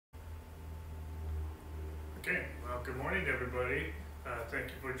Okay, well, good morning, everybody. Thank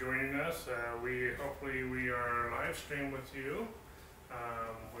you for joining us. Hopefully we are live stream with you.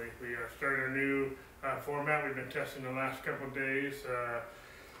 We are starting a new format. We've been testing the last couple of days.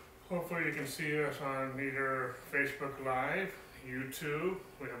 Hopefully you can see us on either Facebook Live, YouTube.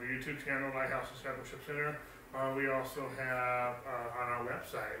 We have a YouTube channel, Lighthouse Discipleship Center. We also have on our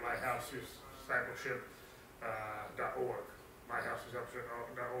website, lighthousediscipleship.org.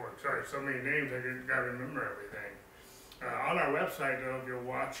 lighthousediscipleship.org. Sorry, so many names I gotta remember everything. On our website, though, if you're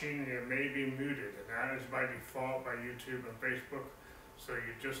watching, it may be muted, and that is by default by YouTube and Facebook. So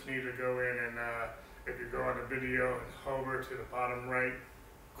you just need to go in and if you go on the video and hover to the bottom right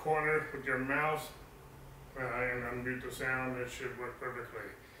corner with your mouse and unmute the sound, it should work perfectly.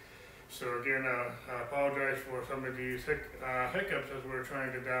 So again, I apologize for some of these hiccups as we're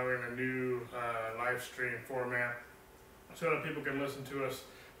trying to dial in a new live stream format so that people can listen to us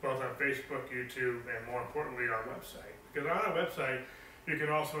both on Facebook, YouTube, and more importantly, our website. Because on our website, you can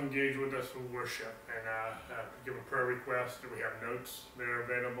also engage with us with worship and give a prayer request. We have notes that are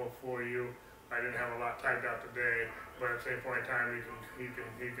available for you. I didn't have a lot typed out today, but at the same point in time, you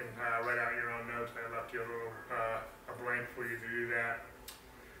can write out your own notes. I left you a little a blank for you to do that,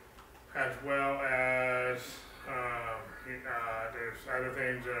 as well as there's other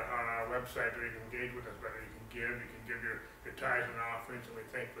things on our website that you can engage with us better. You can give your tithes and offerings, and we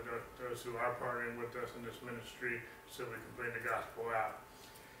thank for those who are partnering with us in this ministry so we can bring the gospel out.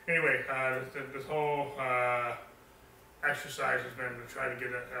 Anyway, this whole exercise has been to try to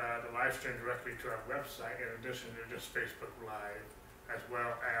get the live stream directly to our website in addition to just Facebook Live, as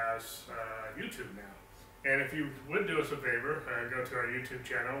well as YouTube now. And if you would do us a favor, go to our YouTube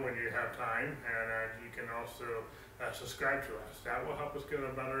channel when you have time, and you can also subscribe to us. That will help us get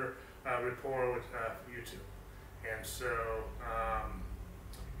a better rapport with YouTube. And so,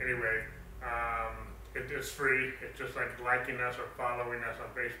 anyway, it is free. It's just like liking us or following us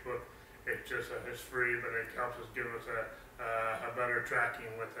on Facebook. It's free, but it helps us give us a better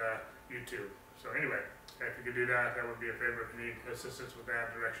tracking with YouTube. So anyway, if you could do that, that would be a favor. If you need assistance with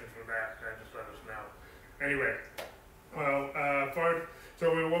that, directions for that, just let us know. Anyway, well,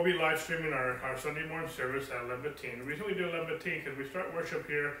 so we will be live streaming our Sunday morning service at 11:15. The reason we do 11:15 because we start worship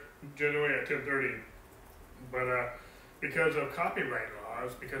here generally at 10:30. But because of copyright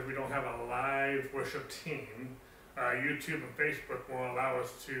laws, because we don't have a live worship team, YouTube and Facebook won't allow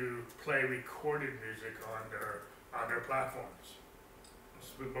us to play recorded music on their platforms.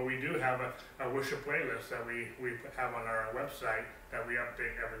 But we do have a worship playlist that we have on our website that we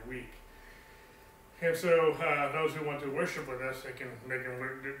update every week. And so those who want to worship with us, they can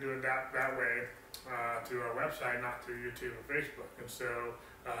do it that way through our website, not through YouTube or Facebook. And so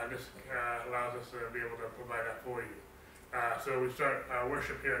this allows us to be able to provide that for you. So we start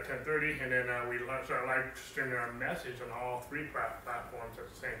worship here at 10:30, and then we start live streaming our message on all three platforms at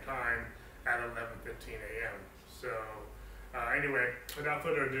the same time at 11:15 a.m. So anyway, without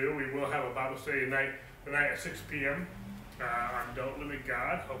further ado, we will have a Bible study tonight at 6 p.m. On Don't Limit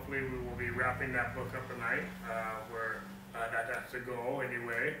God. Hopefully we will be wrapping that book up tonight, that's the goal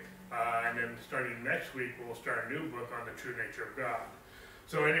anyway. And then starting next week, we'll start a new book on the true nature of God.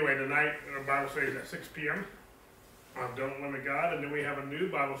 So anyway, tonight the Bible study is at 6 p.m. on Don't Limit God, and then we have a new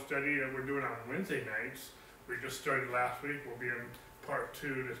Bible study that we're doing on Wednesday nights. We just started last week. We'll be in part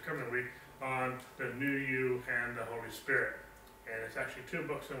 2 this coming week on the New You and the Holy Spirit. And it's actually 2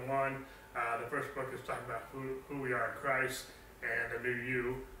 books in one. The first book is talking about who we are in Christ and the new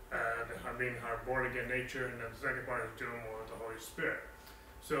you, our born again nature, and then the second part is dealing with the Holy Spirit.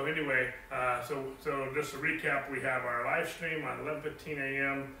 So anyway, so just to recap, we have our live stream on 11:15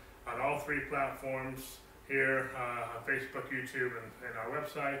 a.m. on all 3 platforms here, on Facebook, YouTube, and our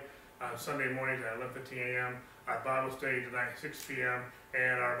website. On Sunday mornings at 11:15 a.m. Our Bible study tonight at 6 p.m.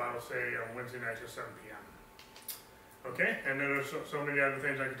 and our Bible study on Wednesday nights at 7 p.m. Okay, and then there's so many other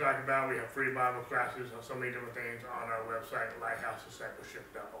things I can talk about. We have free Bible classes and so many different things on our website,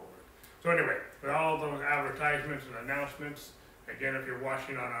 lighthousediscipleship.org. So anyway, with all those advertisements and announcements, again, if you're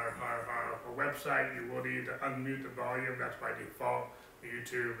watching on our website, you will need to unmute the volume. That's by default.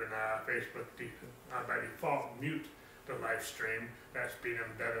 YouTube and Facebook by default mute the live stream. That's being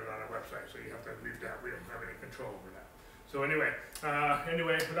embedded on our website, so you have to mute that. We don't have any control over that. So anyway,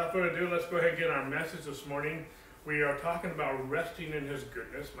 without further ado, let's go ahead and get our message this morning. We are talking about resting in His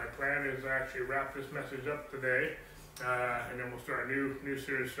goodness. My plan is to actually wrap this message up today, and then we'll start a new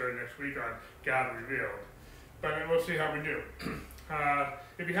series starting next week on God Revealed. But we'll see how we do.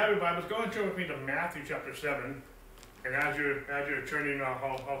 If you have your Bibles, go and turn with me to Matthew chapter 7. And as you're turning,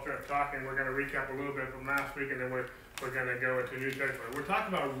 I'll start talking. We're going to recap a little bit from last week, and then we're going to go into new territory. We're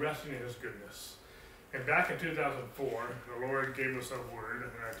talking about resting in His goodness. And back in 2004, the Lord gave us a word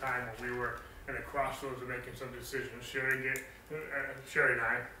at a time when we were at a crossroads of making some decisions. Sherry and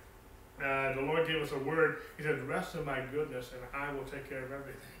I, the Lord gave us a word. He said, rest in my goodness and I will take care of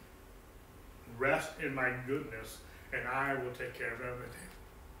everything. Rest in my goodness and I will take care of everything.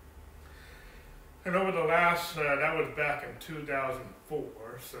 And over the last, that was back in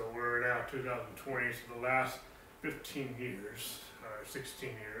 2004, so we're now 2020, so the last 15 years, 16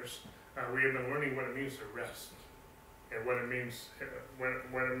 years, we have been learning what it means to rest, and what it means,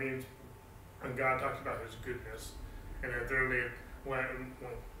 what it means when God talks about His goodness, and then thirdly, what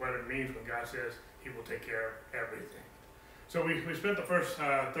it means when God says He will take care of everything. So we spent the first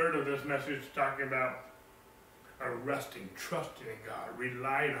third of this message talking about resting, trusting in God,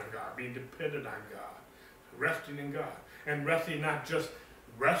 relying on God, being dependent on God, resting in God. And resting, not just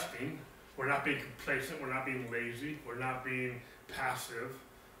resting, we're not being complacent, we're not being lazy, we're not being passive.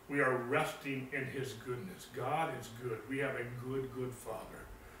 We are resting in His goodness. God is good. We have a good, good Father.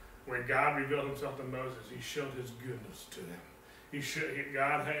 When God revealed Himself to Moses, He showed His goodness to them.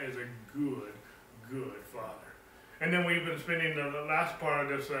 God is a good, good Father. And then we've been spending the last part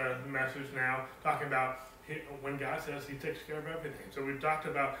of this message now talking about when God says He takes care of everything. So we've talked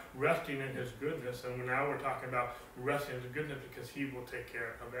about resting in His goodness, and now we're talking about resting in His goodness because He will take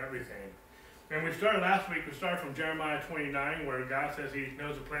care of everything. And we started last week, we started from Jeremiah 29, where God says He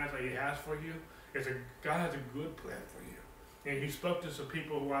knows the plans that He has for you. God has a good plan for you. And He spoke to some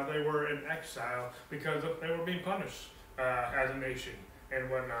people while they were in exile because they were being punished as a nation and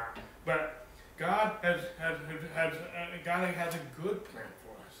whatnot. But God has a good plan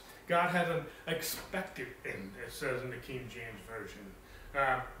for us. God has an expected end, it says in the King James Version.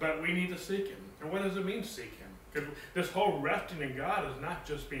 But we need to seek Him. And what does it mean to seek Him? Because this whole resting in God is not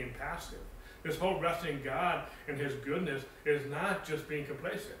just being passive. This whole resting in God and His goodness is not just being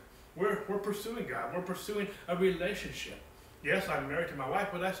complacent. We're pursuing God. We're pursuing a relationship. Yes, I'm married to my wife,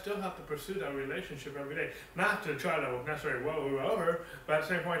 but I still have to pursue that relationship every day. Not to try to necessarily woo her over, but at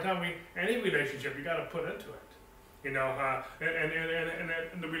the same point in time, any relationship you got to put into it. You know,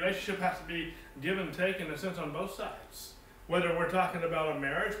 and the relationship has to be give and take in a sense on both sides. Whether we're talking about a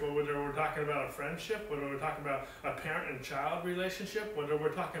marriage, whether we're talking about a friendship, whether we're talking about a parent and child relationship, whether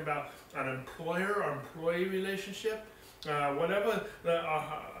we're talking about an employer or employee relationship, whatever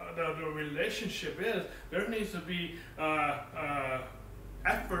the relationship is, there needs to be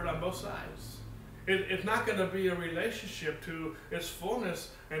effort on both sides. It's not going to be a relationship to its fullness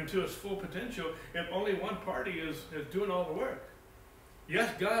and to its full potential if only one party is doing all the work.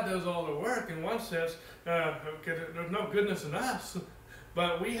 Yes, God does all the work in one sense. There's no goodness in us,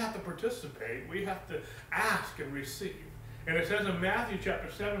 but we have to participate. We have to ask and receive. And it says in Matthew chapter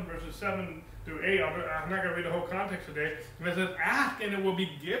 7, verses 7 through 8, I'm not going to read the whole context today, but it says, ask and it will be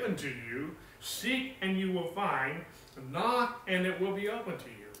given to you, seek and you will find, knock and it will be open to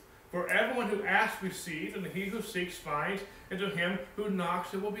you. For everyone who asks receives, and he who seeks finds, and to him who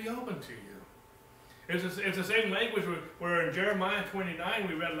knocks it will be open to you. It's the same language where in Jeremiah 29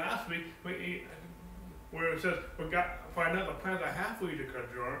 we read last week, where it says, for I know the plans I have for you, declares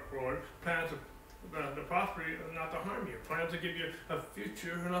the Lord, plans to prosper you and not to harm you, plans to give you a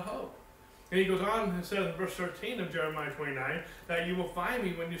future and a hope. And he goes on and says in verse 13 of Jeremiah 29, that you will find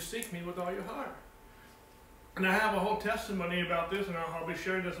me when you seek me with all your heart. And I have a whole testimony about this, and I'll be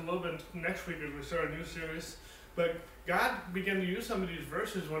sharing this a little bit next week as we start a new series. But God began to use some of these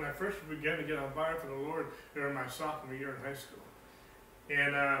verses when I first began to get on fire for the Lord during my sophomore year in high school.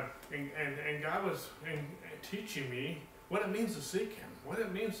 And God was teaching me what it means to seek Him, what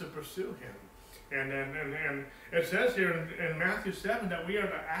it means to pursue Him. And it says here in Matthew 7 that we are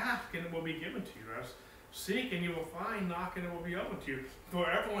to ask and it will be given to you. Seek and you will find, knock and it will be open to you. For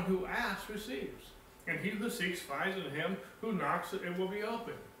everyone who asks receives. And he who seeks finds, and him who knocks it will be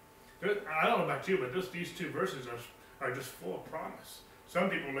open. I don't know about you, but these two verses are just full of promise. Some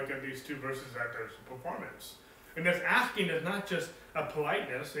people look at these two verses as there's performance. And this asking is not just a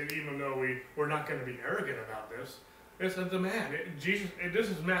politeness, and even though we're not going to be arrogant about this, it's a demand. This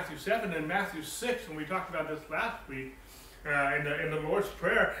is Matthew 7 and Matthew 6, and we talked about this last week in the Lord's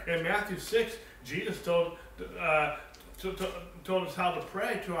Prayer. In Matthew 6, Jesus told us how to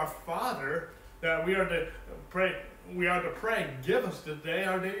pray to our Father, that we are to pray, give us today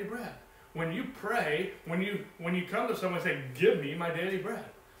our daily bread. When you pray, when you come to someone and say, give me my daily bread,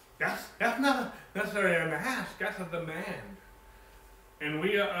 that's not necessarily an ask, that's a demand. And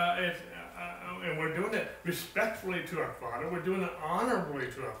we're doing it respectfully to our Father, we're doing it honorably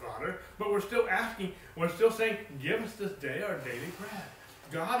to our Father, but we're still asking, we're still saying, give us this day our daily bread.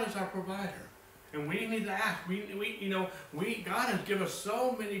 God is our provider. And we need to ask. God has given us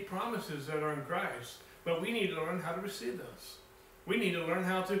so many promises that are in Christ, but we need to learn how to receive those. We need to learn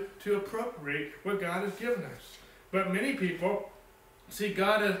how to appropriate what God has given us. But many people see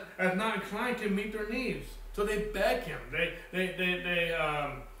God as not inclined to meet their needs, so they beg Him. There's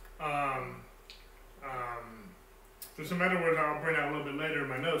some other words I'll bring out a little bit later in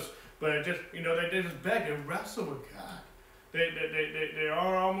my notes, but it just they just beg and wrestle with God. They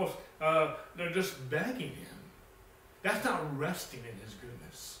are almost they're just begging Him. That's not resting in His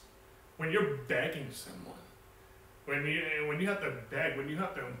goodness. When you're begging someone, when you have to beg, when you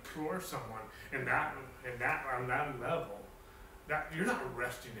have to implore someone on that level, that you're not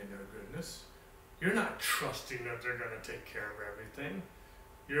resting in their goodness. You're not trusting that they're going to take care of everything.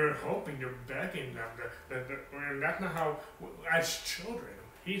 You're hoping, you're begging them. And that's not how, as children,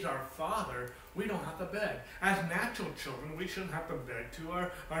 He's our Father, we don't have to beg. As natural children, we shouldn't have to beg to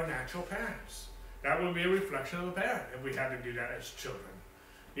our natural parents. That would be a reflection of the parent if we had to do that as children.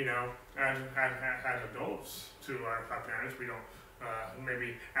 As adults to our parents, we don't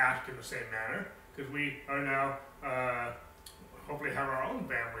maybe ask in the same manner, because we are now hopefully have our own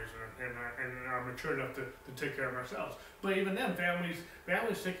families and are mature enough to take care of ourselves. But even then, families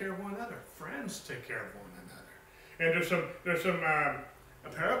take care of one another. Friends take care of one another. And there's some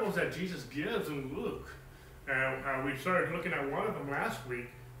parables that Jesus gives in Luke. We started looking at one of them last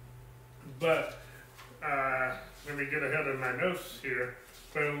week, but let me get ahead of my notes here.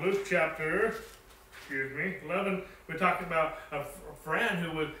 But in Luke chapter 11, we talked about a friend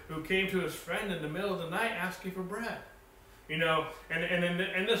who came to his friend in the middle of the night asking for bread. And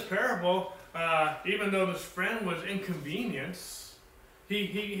in this parable, even though this friend was inconvenienced, he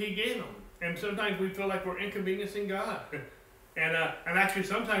gave him. And sometimes we feel like we're inconveniencing God. And actually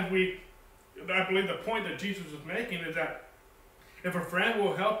sometimes I believe the point that Jesus was making is that if a friend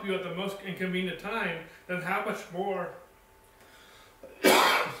will help you at the most inconvenient time, then how much more,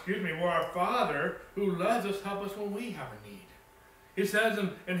 will our Father who loves us help us when we have a need. He says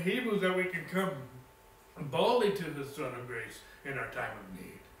in Hebrews that we can come boldly to His throne of grace in our time of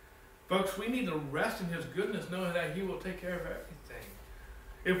need. Folks, we need to rest in His goodness, knowing that He will take care of everything.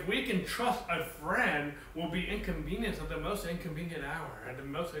 If we can trust a friend will be inconvenienced at the most inconvenient hour, at the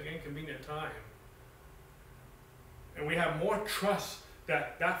most inconvenient time, and we have more trust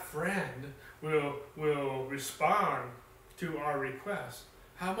that that friend will respond to our request,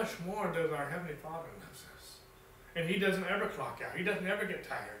 how much more does our Heavenly Father love us? And He doesn't ever clock out. He doesn't ever get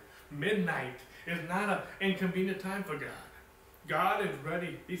tired. Midnight is not an inconvenient time for God. God is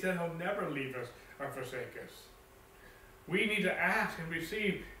ready. He said He'll never leave us or forsake us. We need to ask and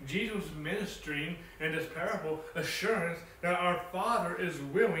receive Jesus' ministering in this parable assurance that our Father is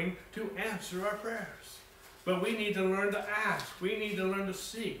willing to answer our prayers. But we need to learn to ask. We need to learn to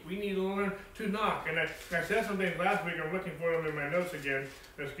seek. We need to learn to knock. And I said some things last week. I'm looking for them in my notes again.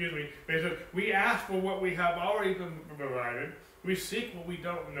 Excuse me. They said, we ask for what we have already been provided. We seek what we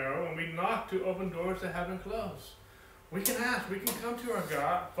don't know. And we knock to open doors that have been closed. We can ask. We can come to our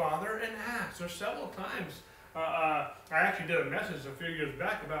God, Father, and ask. There's several times. I actually did a message a few years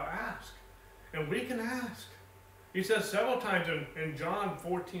back about ask. And we can ask. He says several times in John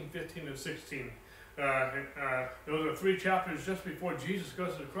 14, 15, and 16. Those are 3 chapters just before Jesus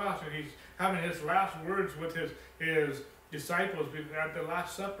goes to the cross, and He's having His last words with His disciples at the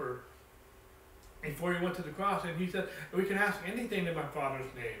Last Supper before He went to the cross. And He said, we can ask anything in my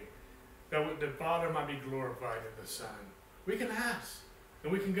Father's name, that the Father might be glorified in the Son. We can ask,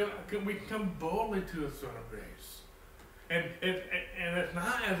 and we can come boldly to His throne of grace. And it's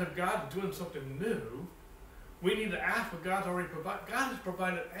not as if God's doing something new. We need to ask what God's already provided. God has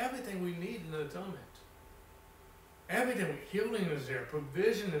provided everything we need in the atonement. Everything. Healing is there.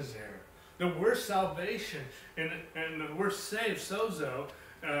 Provision is there. The word salvation and the word save, sozo,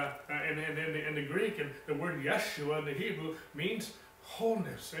 in the Greek, and the word Yeshua in the Hebrew means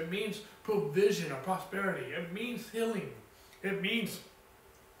wholeness. It means provision or prosperity. It means healing. It means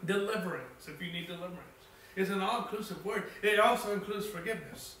deliverance, if you need deliverance. It's an all-inclusive word. It also includes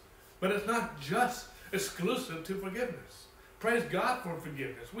forgiveness. But it's not just exclusive to forgiveness. Praise God for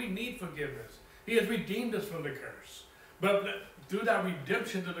forgiveness. We need forgiveness. He has redeemed us from the curse. But through that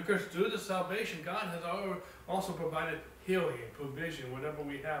redemption to the curse, through the salvation, God has also provided healing and provision, whatever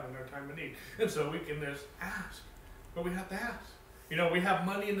we have in our time of need. And so we can just ask. But we have to ask. We have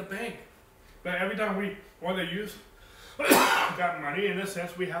money in the bank. But every time we want to use that money, in a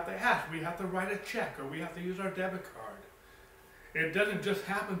sense, we have to ask. We have to write a check, or we have to use our debit card. It doesn't just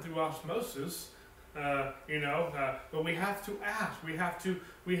happen through osmosis. But we have to ask. We have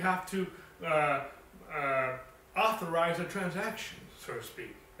to authorize a transaction, so to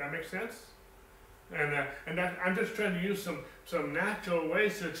speak. That makes sense? And I'm just trying to use some natural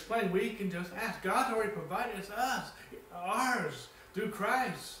ways to explain. We can just ask. God's already provided. It's us, ours, through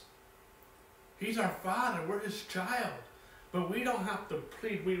Christ. He's our Father. We're His child. But we don't have to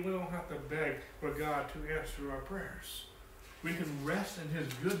plead. We don't have to beg for God to answer our prayers. We can rest in His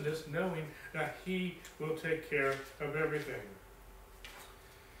goodness, knowing that He will take care of everything.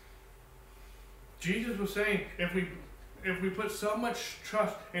 Jesus was saying, if we put so much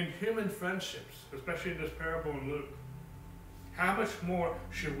trust in human friendships, especially in this parable in Luke, how much more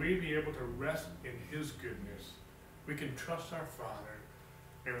should we be able to rest in His goodness? We can trust our Father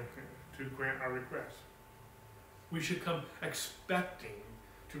and to grant our requests. We should come expecting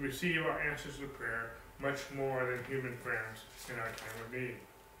to receive our answers to prayer much more than human friends in our time of need.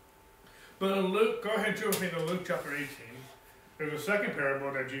 But in Luke, go ahead and turn with me to Luke chapter 18. There's a second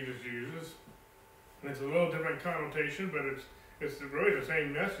parable that Jesus uses. And it's a little different connotation, but it's really the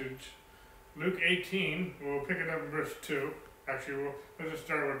same message. Luke 18, we'll pick it up in verse 2. Actually, let's just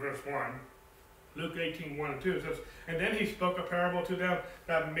start with verse 1. Luke 18, 1 and 2 it says, "And then he spoke a parable to them,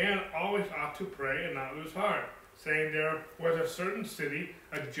 that men always ought to pray and not lose heart, saying, there was a certain city,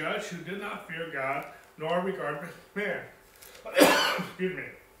 a judge who did not fear God, nor regard man." Excuse me.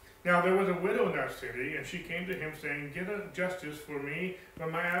 "Now there was a widow in that city, and she came to him, saying, get a justice for me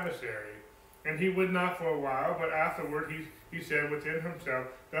from my adversary. And he would not for a while, but afterward he said within himself,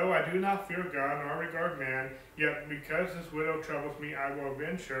 though I do not fear God nor regard man, yet because this widow troubles me, I will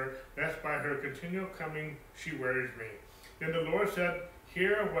avenge her, lest by her continual coming she wearies me. Then the Lord said,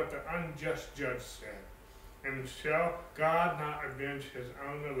 hear what the unjust judge said. And shall God not avenge his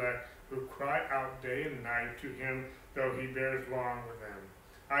own elect, who cry out day and night to him, though he bears long with them?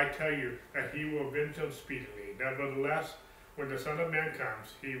 I tell you that he will avenge them speedily. Nevertheless, when the Son of Man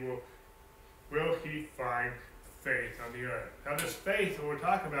comes, will he find faith on the earth? Now this faith that we're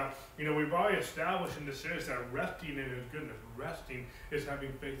talking about, we've already established in this series that resting in His goodness. Resting is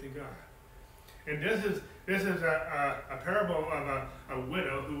having faith in God. And this is a parable of a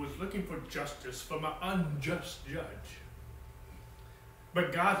widow who was looking for justice from an unjust judge.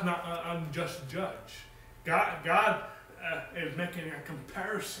 But God's not an unjust judge. God is making a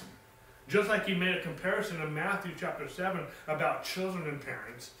comparison. Just like He made a comparison in Matthew chapter 7 about children and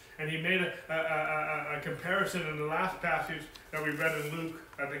parents. And He made a comparison in the last passage that we read in Luke,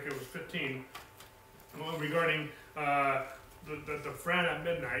 I think it was 15, regarding the friend at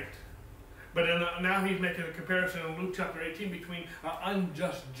midnight. But now He's making a comparison in Luke chapter 18 between an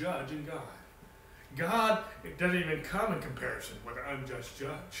unjust judge and God. God doesn't even come in comparison with an unjust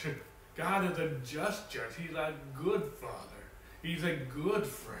judge. God is a just judge. He's a good Father. He's a good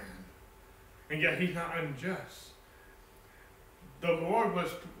friend. And yet He's not unjust. The Lord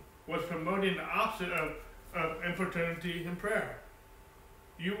was promoting the opposite of importunity in prayer.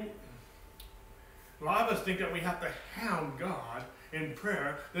 A lot of us think that we have to hound God in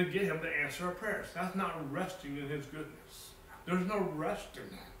prayer to get Him to answer our prayers. That's not resting in His goodness. There's no rest in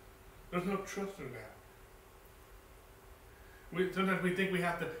that. There's no trust in that. Sometimes we think we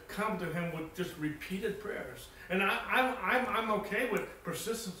have to come to Him with just repeated prayers. And I'm okay with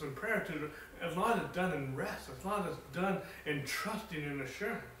persistence in prayer too, as long as it's done in rest, as long as it's done in trusting and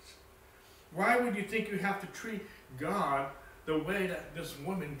assurance. Why would you think you have to treat God the way that this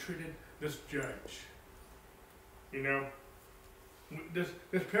woman treated this judge?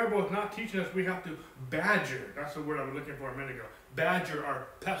 This parable is not teaching us we have to badger. That's the word I was looking for a minute ago. Badger or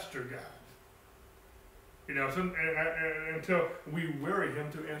pester God. Until we weary Him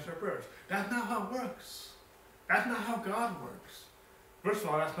to answer prayers. That's not how it works. That's not how God works. First of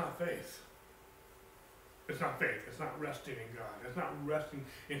all, that's not faith. It's not faith. It's not resting in God. It's not resting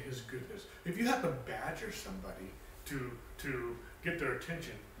in His goodness. If you have to badger somebody to get their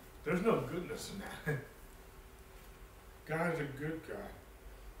attention, there's no goodness in that. God is a good God.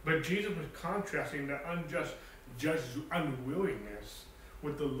 But Jesus was contrasting the unjust judge's unwillingness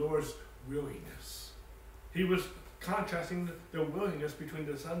with the Lord's willingness. He was contrasting the willingness between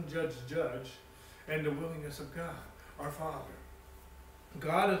this unjudged judge and the willingness of God, our Father.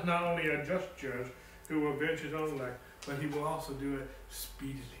 God is not only a just judge who will avenge His own elect, but He will also do it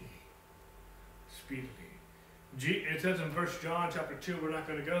speedily. Speedily. It says in 1 John chapter 2, we're not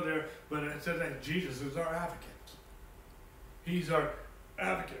going to go there, but it says that Jesus is our advocate. He's our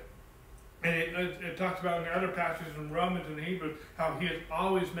advocate. And it talks about in the other passages in Romans and Hebrews how He is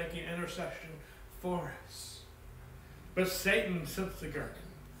always making intercession for us. But Satan, since the garden,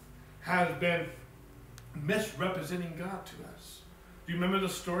 has been misrepresenting God to us. Do you remember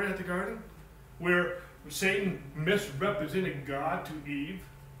the story at the garden? Where Satan misrepresented God to Eve,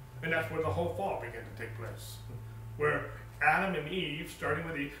 and that's where the whole fall began to take place. Where Adam and Eve, starting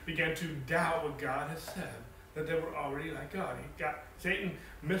with Eve, began to doubt what God has said, that they were already like God. Satan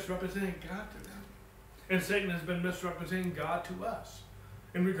misrepresented God to them. And Satan has been misrepresenting God to us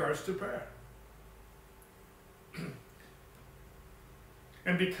in regards to prayer.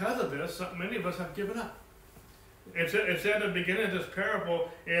 And because of this, many of us have given up. It said at the beginning of this parable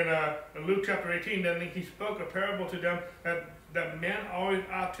in Luke chapter 18, that he spoke a parable to them that men always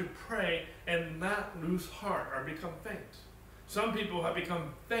ought to pray and not lose heart or become faint. Some people have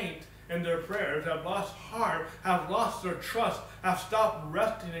become faint in their prayers, have lost heart, have lost their trust, have stopped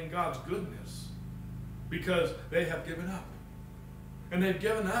resting in God's goodness because they have given up. And they've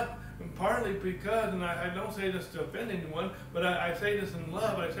given up partly because, and I don't say this to offend anyone, but I say this in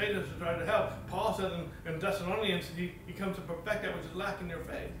love, I say this to try to help. Paul says in Thessalonians, he comes to perfect that which is lacking in their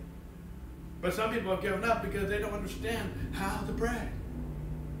faith. But some people have given up because they don't understand how to pray.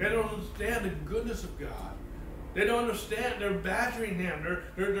 They don't understand the goodness of God. They don't understand, they're badgering him,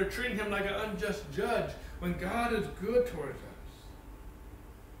 they're treating him like an unjust judge when God is good towards us.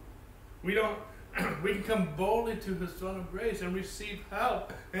 We can come boldly to his throne of grace and receive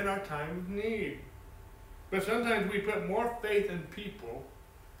help in our time of need. But sometimes we put more faith in people.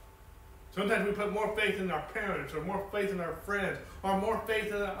 Sometimes we put more faith in our parents, or more faith in our friends, or more faith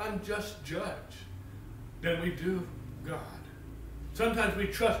in an unjust judge than we do God. Sometimes we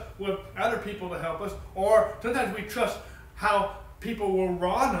trust with other people to help us, or sometimes we trust how people will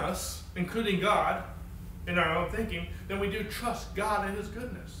wrong us, including God, in our own thinking, than we do trust God and his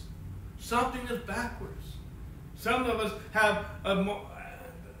goodness. Something is backwards. Some of us have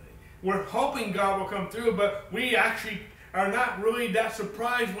we're hoping God will come through, but we actually are not really that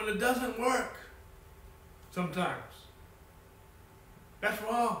surprised when it doesn't work. Sometimes. That's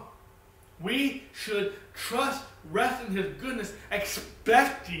wrong. We should trust, rest in his goodness,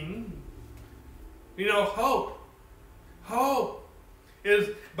 expecting, hope. Hope is,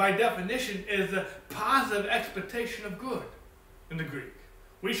 by definition, is a positive expectation of good in the Greek.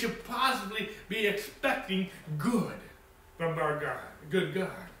 We should possibly be expecting good from our God, good God.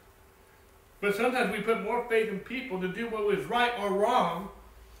 But sometimes we put more faith in people to do what is right or wrong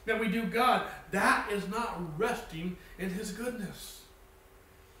than we do God. That is not resting in his goodness.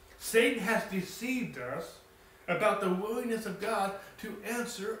 Satan has deceived us about the willingness of God to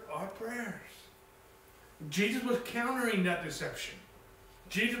answer our prayers. Jesus was countering that deception.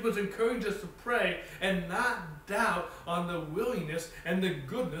 Jesus was encouraging us to pray and not doubt on the willingness and the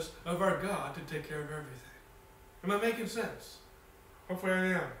goodness of our God to take care of everything. Am I making sense? Hopefully I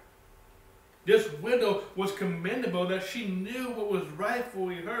am. This widow was commendable that she knew what was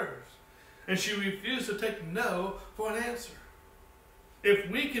rightfully hers, and she refused to take no for an answer.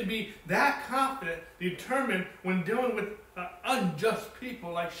 If we can be that confident, determined when dealing with unjust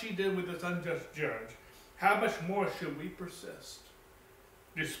people like she did with this unjust judge, how much more should we persist,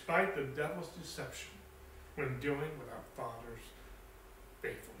 despite the devil's deception, when dealing with our Father's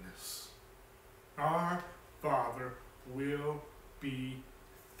faithfulness? Our Father will be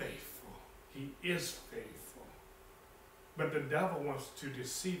faithful. He is faithful. But the devil wants to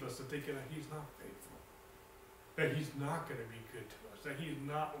deceive us into thinking that he's not faithful, that he's not going to be good to us, that he's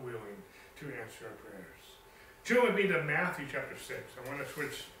not willing to answer our prayers. Turn with me to Matthew chapter 6. I want to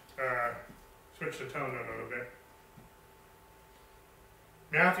switch the tone a little bit.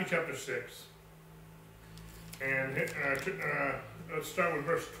 Matthew chapter 6. And let's start with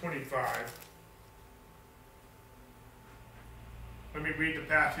verse 25. Let me read the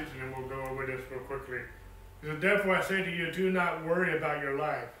passage and then we'll go over this real quickly. It says, "Therefore I say to you, do not worry about your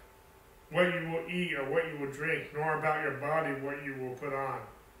life, what you will eat or what you will drink, nor about your body, what you will put on.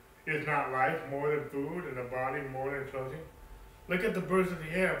 Is not life more than food, and the body more than clothing? Look at the birds of the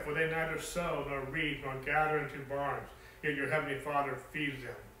air, for they neither sow nor reap nor gather into barns, yet your heavenly Father feeds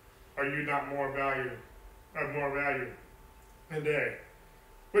them. Are you not of more value than they?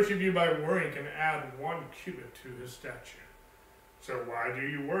 Which of you by worrying can add 1 cubit to his stature? So why do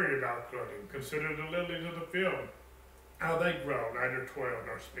you worry about clothing? Consider the lilies of the field, how they grow, neither toil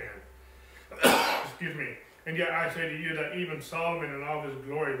nor spin." Excuse me. "And yet I say to you that even Solomon in all his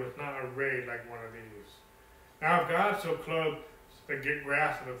glory was not arrayed like one of these. Now if God so clothes the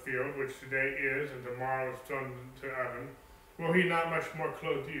grass of the field, which today is and tomorrow is thrown into the oven, will he not much more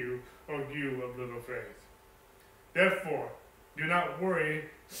clothe you, O you of little faith? Therefore, do not worry,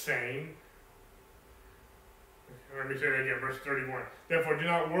 saying," let me say that again, verse 31. "Therefore, do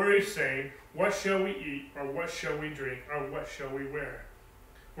not worry, saying, what shall we eat, or what shall we drink, or what shall we wear?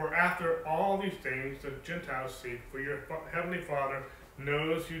 For after all these things the Gentiles seek, for your heavenly Father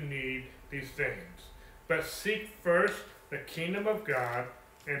knows you need these things. But seek first the kingdom of God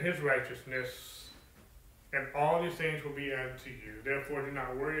and his righteousness, and all these things will be added to you. Therefore, do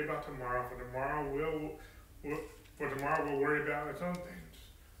not worry about tomorrow, for tomorrow will worry about its own things.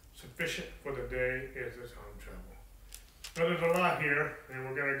 Sufficient for the day is its own trouble. Now, there's a lot here, and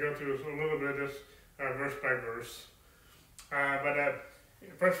we're going to go through a little bit of this verse by verse.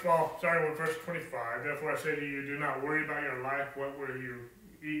 First of all, starting with verse 25, therefore I say to you, do not worry about your life, what will you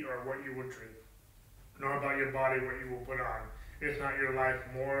eat or what you will drink, nor about your body, what you will put on. Is not your life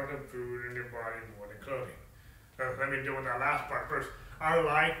more than food, and your body more than clothing? So let me deal with that last part first. Our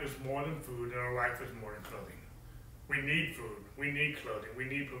life is more than food, and our life is more than clothing. We need food, we need clothing, we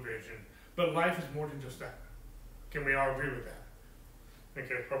need provision, but life is more than just that. Can we all agree with that?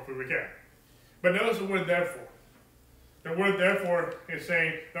 Okay, hopefully we can. But notice the word therefore. The word therefore is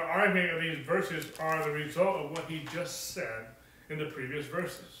saying the argument of these verses are the result of what he just said in the previous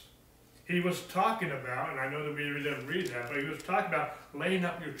verses. He was talking about, and I know that we didn't read that, but he was talking about laying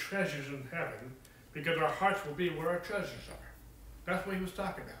up your treasures in heaven because our hearts will be where our treasures are. That's what he was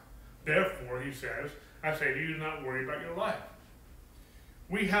talking about. Therefore, he says, I say to you, do not worry about your life.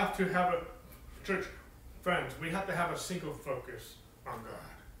 We have to have church friends, we have to have a single focus on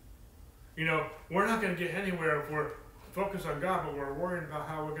God. You know, we're not going to get anywhere if we're focused on God, but we're worrying about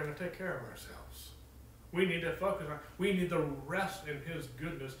how we're going to take care of ourselves. We need to focus on, we need to rest in his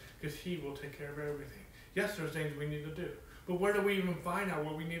goodness because he will take care of everything. Yes, there's things we need to do, but where do we even find out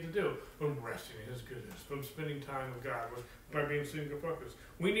what we need to do? From resting in his goodness, from spending time with God, by being single focused.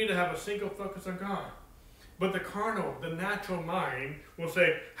 We need to have a single focus on God. But the carnal, the natural mind will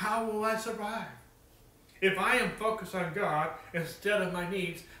say, how will I survive? If I am focused on God instead of my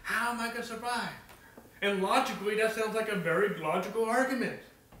needs, how am I going to survive? And logically, that sounds like a very logical argument.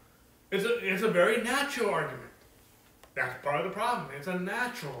 It's a very natural argument. That's part of the problem. It's a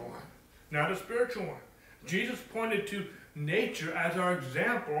natural one, not a spiritual one. Jesus pointed to nature as our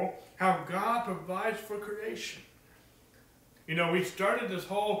example, how God provides for creation. You know, we started this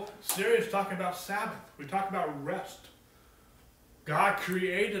whole series talking about Sabbath. We talked about rest. God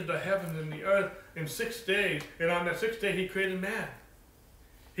created the heavens and the earth in 6 days, and on the 6th day he created man.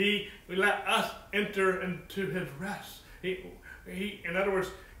 He let us enter into his rest. In other words,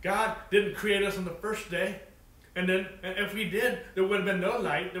 God didn't create us on the first day, and then if he did, there would have been no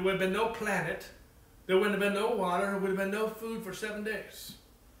light, there would have been no planet, there would have been no water, there would have been no food for 7 days.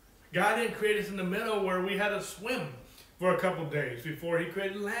 God didn't create us in the middle where we had to swim for a couple days before he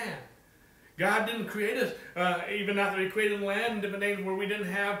created land. God didn't create us even after he created land and different things where we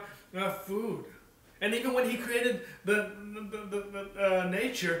didn't have food. And even when he created the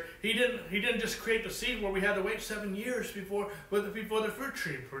nature, he didn't just create the seed where we had to wait 7 years before the fruit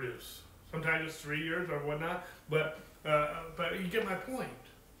tree produced. Sometimes it's 3 years or whatnot, but you get my point.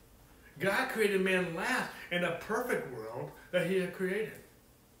 God created man last in a perfect world that he had created.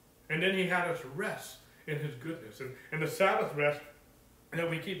 And then he had us rest in his goodness. And the Sabbath rest that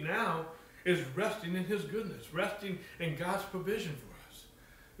we keep now is resting in his goodness, resting in God's provision for us.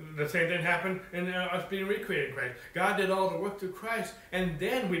 The same thing happened in us being recreated in Christ. God did all the work through Christ, and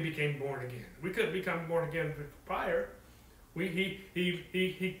then we became born again. We couldn't become born again prior. He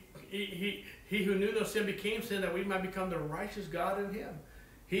who knew no sin became sin that we might become the righteous God in him.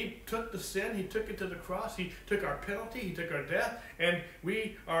 He took the sin, he took it to the cross, he took our penalty, he took our death, and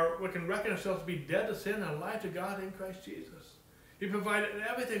we can reckon ourselves to be dead to sin and alive to God in Christ Jesus. He provided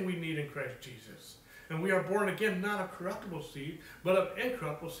everything we need in Christ Jesus. And we are born again, not of corruptible seed, but of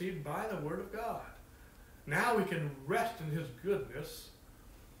incorruptible seed by the word of God. Now we can rest in his goodness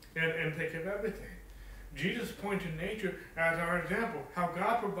and take care of everything. Jesus pointed to nature as our example, how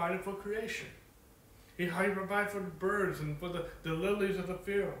God provided for creation. How he provided for the birds and for the lilies of the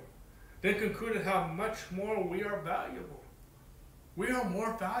field. Then concluded how much more we are valuable. We are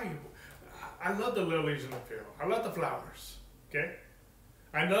more valuable. I love the lilies in the field. I love the flowers. Okay?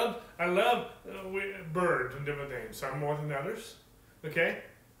 I love birds and different things. Some more than others. Okay?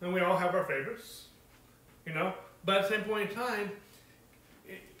 And we all have our favorites. You know? But at the same point in time,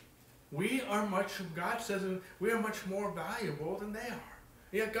 God says we are much more valuable than they are.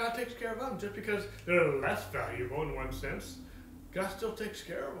 Yeah, God takes care of them. Just because they're less valuable in one sense, God still takes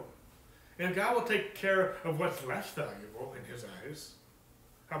care of them. And God will take care of what's less valuable in his eyes.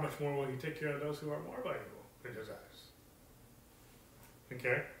 How much more will he take care of those who are more valuable in his eyes?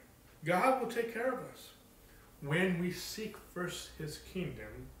 Okay? God will take care of us when we seek first his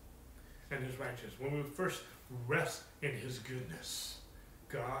kingdom and his righteousness. When we first rest in his goodness,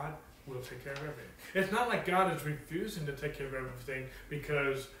 God will take care of everything. It's not like God is refusing to take care of everything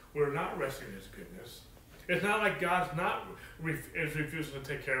because we're not resting in his goodness. It's not like God's is refusing to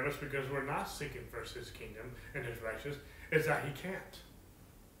take care of us because we're not seeking first his kingdom and his righteousness. It's that he can't.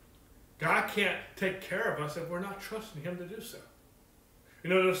 God can't take care of us if we're not trusting him to do so. You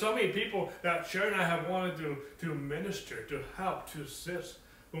know, there's so many people that Sherry and I have wanted to minister, to help, to assist.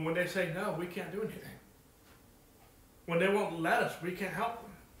 But when they say no, we can't do anything. When they won't let us, we can't help them.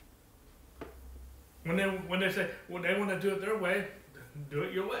 When they say, well, they want to do it their way, do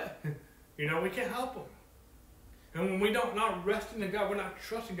it your way. You know, we can't help them. And when we don't not resting in God, we're not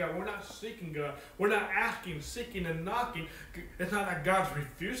trusting God, we're not seeking God, we're not asking, seeking, and knocking. It's not that God's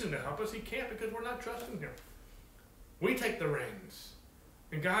refusing to help us. He can't because we're not trusting him. We take the reins.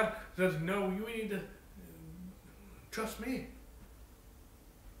 And God says, no, you need to trust me.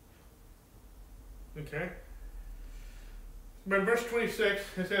 Okay? But in verse 26,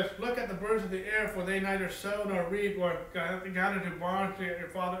 it says, look at the birds of the air, for they neither sow nor reap, or gather into barns, your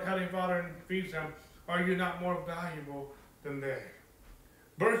Heavenly Father feeds them. Are you not more valuable than they?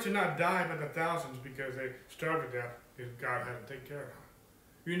 Birds do not die by the thousands because they starve to death because God hasn't taken care of them.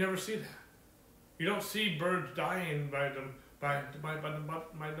 You never see that. You don't see birds dying by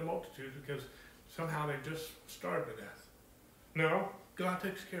the multitudes because somehow they just starve to death. No, God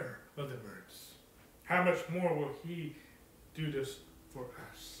takes care of the birds. How much more will he do this for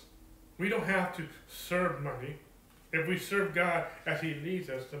us? We don't have to serve money. If we serve God as he leads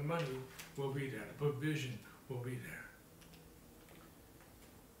us, the money will be there. The provision will be there.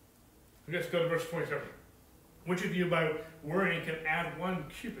 Let's go to verse 27. Which of you by worrying can add 1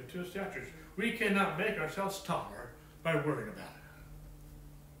 cubit to his stature? We cannot make ourselves taller by worrying about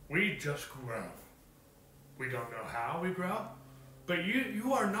it. We just grow. We don't know how we grow, but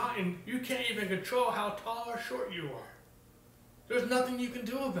you are not in, you can't even control how tall or short you are. There's nothing you can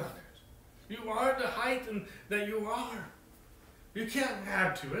do about it. You are the height that you are. You can't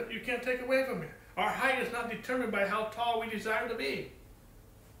add to it. You can't take away from it. Our height is not determined by how tall we desire to be.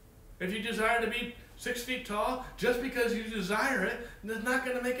 If you desire to be 6 feet tall, just because you desire it, that's not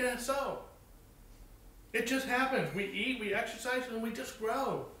going to make it so. It just happens. We eat, we exercise, and we just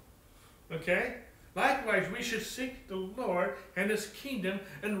grow. Okay? Likewise, we should seek the Lord and his kingdom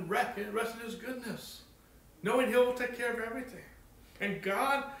and rest in his goodness, knowing he will take care of everything. And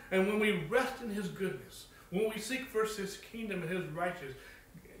God, and when we rest in his goodness, when we seek first his kingdom and his righteousness,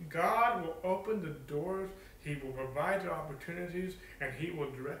 God will open the doors, he will provide the opportunities, and he will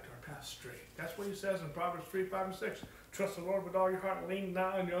direct our path straight. That's what he says in Proverbs 3, 5, and 6. Trust the Lord with all your heart, lean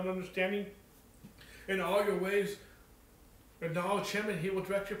not on your own understanding. In all your ways, acknowledge him, and he will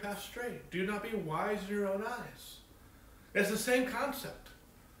direct your path straight. Do not be wise in your own eyes. It's the same concept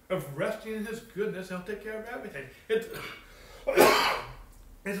of resting in his goodness, and he'll take care of everything.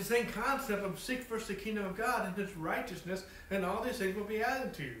 It's the same concept of seek first the kingdom of God and his righteousness, and all these things will be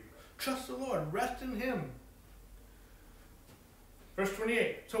added to you. Trust the Lord. Rest in him. Verse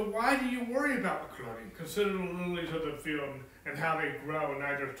 28. So why do you worry about the clothing? Consider the lilies of the field and how they grow, and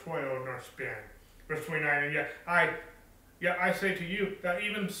neither toil nor spin. Verse 29. And yet I say to you that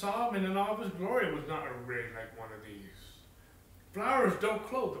even Solomon in all of his glory was not arrayed like one of these. Flowers don't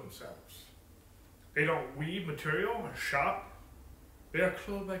clothe themselves. They don't weave material or shop. They are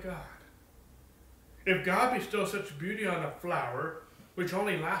clothed by God. If God bestows such beauty on a flower, which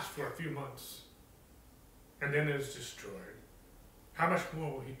only lasts for a few months, and then is destroyed, how much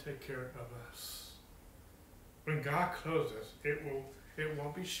more will he take care of us? When God clothes us, it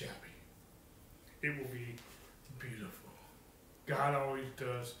won't be shabby. It will be beautiful. God always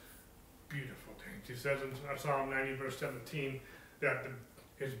does beautiful things. He says in Psalm 90, verse 17, that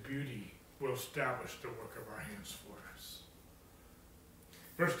his beauty will establish the work of our hands for us.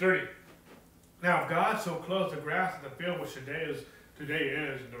 Verse 30. Now, if God so clothes the grass of the field, which today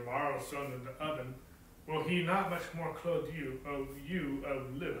is, and tomorrow is sown in the oven, will he not much more clothe you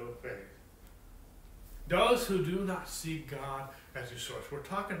of little faith? Those who do not see God as his source. We're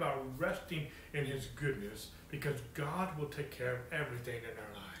talking about resting in his goodness, because God will take care of everything in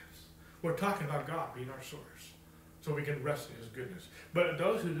our lives. We're talking about God being our source, so we can rest in his goodness. But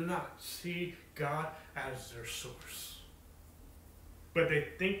those who do not see God as their source, but they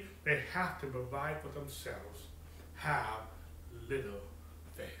think they have to provide for themselves, have little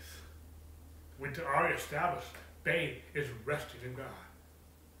faith. We already established faith is resting in God.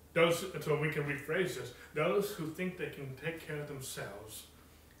 So we can rephrase this. Those who think they can take care of themselves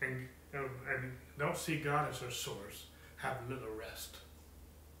and don't see God as their source have little rest.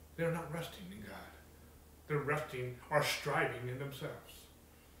 They're not resting in God. They're resting or striving in themselves.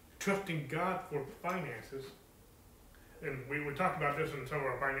 Trusting God for finances. And we talked about this in some of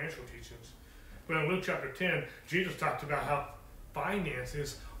our financial teachings. But in Luke chapter 10, Jesus talked about how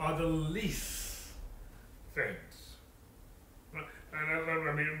finances are the least things. And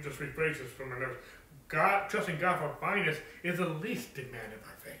let me just rephrase this from my notes. Trusting God for finance is the least demand of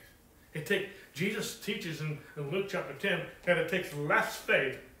our faith. Jesus teaches in Luke chapter 10 that it takes less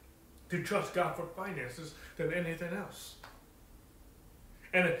faith to trust God for finances than anything else.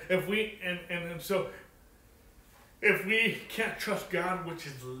 And so if we can't trust God, which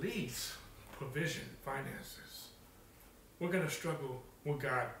is least provision, finances, we're going to struggle with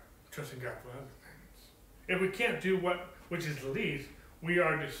God, trusting God for other things. If we can't do which is least, we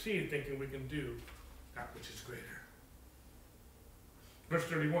are deceived thinking we can do that which is greater. Verse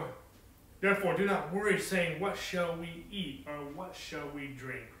 31. Therefore, do not worry, saying, what shall we eat, or what shall we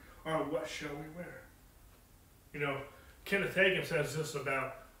drink, or what shall we wear? You know, Kenneth Hagin says this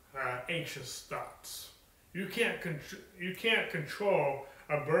about anxious thoughts. You can't control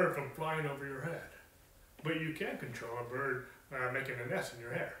a bird from flying over your head, but you can control a bird making a nest in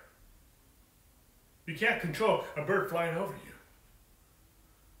your hair. You can't control a bird flying over you,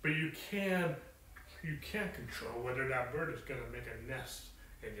 but you can control whether that bird is going to make a nest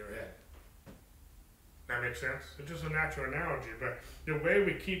in your head. That makes sense? It's just a natural analogy, but the way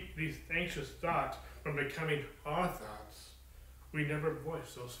we keep these anxious thoughts from becoming our thoughts, we never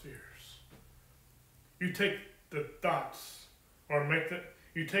voice those fears. You take the thoughts or make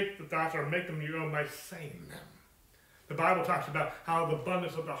them your own by saying them. The Bible talks about how the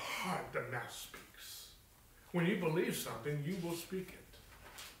abundance of the heart the mouth speaks. When you believe something, you will speak it.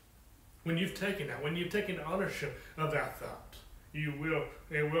 When you've taken ownership of that thought, it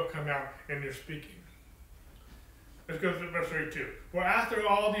will come out and you're speaking. Let's go to verse 32. For after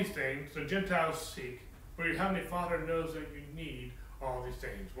all these things, the Gentiles seek, for your heavenly Father knows that you need all these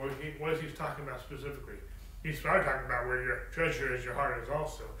things. What is he talking about specifically? He started talking about where your treasure is, your heart is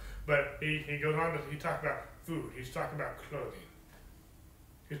also. But he goes on he talks about food. He's talking about clothing.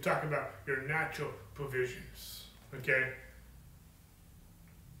 He's talking about your natural provisions. Okay?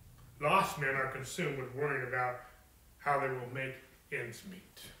 Lost men are consumed with worrying about how they will make ends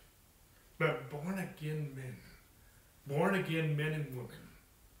meet. But born again men and women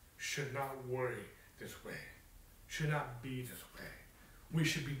should not worry this way, should not be this way. We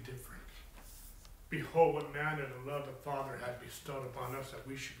should be different. Behold, what manner the love the Father has bestowed upon us, that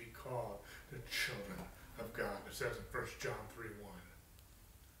we should be called the children of God. It says in 1 John 3:1.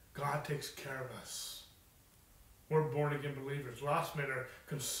 God takes care of us. We're born again believers. Lost men are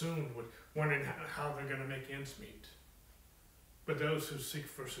consumed with wondering how they're going to make ends meet. But those who seek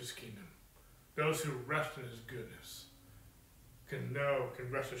first his kingdom, those who rest in his goodness, can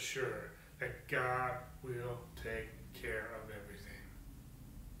rest assured that God will take care of everything.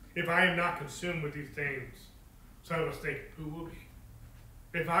 If I am not consumed with these things, some of us think, who will be?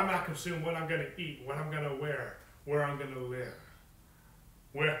 If I'm not consumed what I'm going to eat, what I'm going to wear, where I'm going to live,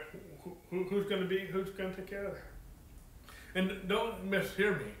 who's going to take care of that? And don't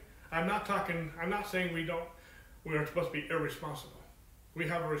mishear me. I'm not saying we're supposed to be irresponsible. We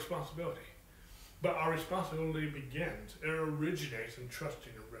have a responsibility. But our responsibility begins, it originates in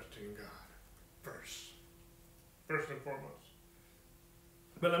trusting and resting in God first and foremost.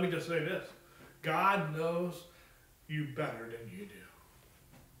 But let me just say this. God knows you better than you do.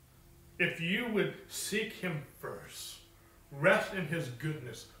 If you would seek him first, rest in his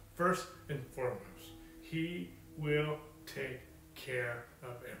goodness first and foremost, he will take care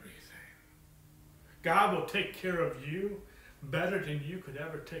of everything. God will take care of you better than you could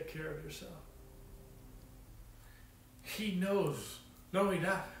ever take care of yourself. He knows, not only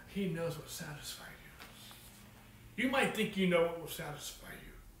that, he knows what satisfies you. You might think you know what will satisfy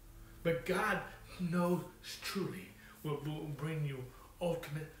you, but God knows truly what will bring you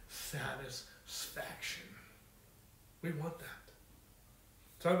ultimate satisfaction. We want that.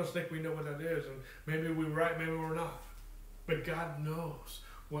 Some of us think we know what that is, and maybe we're right, maybe we're not. But God knows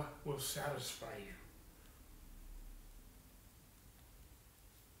what will satisfy you.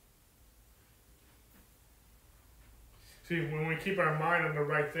 See, when we keep our mind on the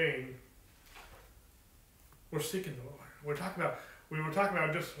right thing, we're seeking the Lord. We were talking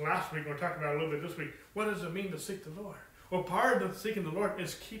about just last week, we're talking about a little bit this week. What does it mean to seek the Lord? Well, part of seeking the Lord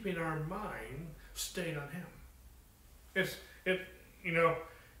is keeping our mind stayed on him.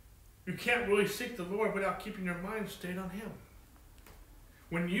 You can't really seek the Lord without keeping your mind stayed on him.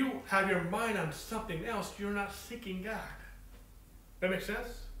 When you have your mind on something else, you're not seeking God. That makes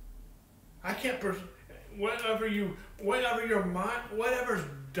sense? I can't whatever's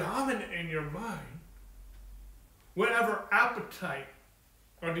dominant in your mind, whatever appetite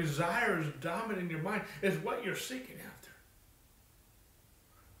or desire is dominant in your mind is what you're seeking after.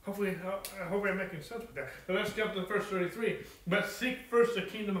 Hopefully I'm making sense with that. But let's jump to verse 33. But seek first the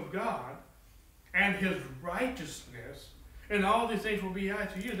kingdom of God and his righteousness, and all these things will be added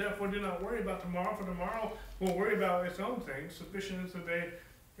to you. Therefore do not worry about tomorrow, for tomorrow will worry about its own things. Sufficient is the day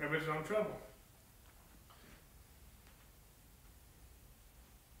Everybody's in trouble.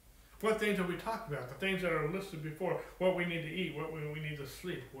 What things have we talked about? The things that are listed before. What we need to eat, what we need to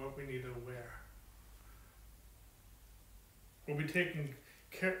sleep, what we need to wear. We will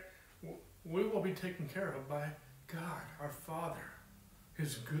be taken care of by God, our Father,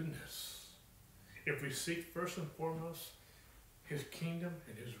 His goodness. If we seek first and foremost His kingdom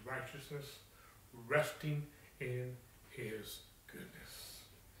and His righteousness, resting in His goodness.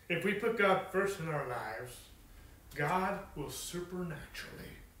 If we put God first in our lives, God will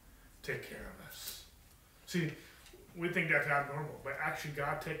supernaturally take care of us. See, we think that's abnormal, but actually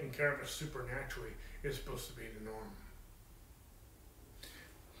God taking care of us supernaturally is supposed to be the norm.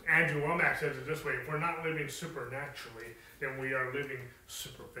 Andrew Womack says it this way: if we're not living supernaturally, then we are living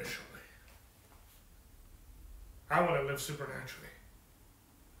superficially. I want to live supernaturally.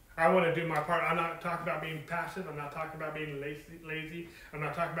 I want to do my part. I'm not talking about being passive. I'm not talking about being lazy. I'm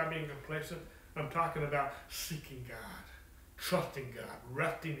not talking about being complacent. I'm talking about seeking God, trusting God,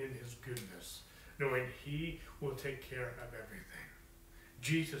 resting in His goodness, knowing He will take care of everything.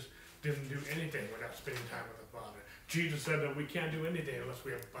 Jesus didn't do anything without spending time with the Father. Jesus said that we can't do anything unless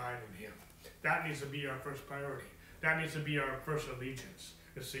we abide in Him. That needs to be our first priority. That needs to be our first allegiance,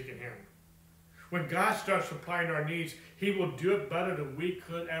 is seeking Him. When God starts supplying our needs, He will do it better than we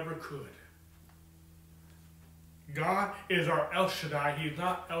ever could. God is our El Shaddai. He's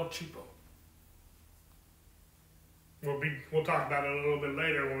not El Cheapo. We'll talk about it a little bit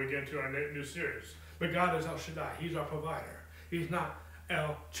later when we get into our new series. But God is El Shaddai. He's our provider. He's not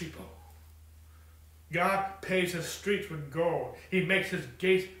El Cheapo. God pays His streets with gold. He makes His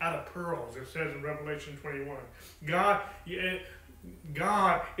gates out of pearls, it says in Revelation 21. God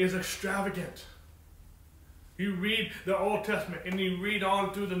is extravagant. You read the Old Testament and you read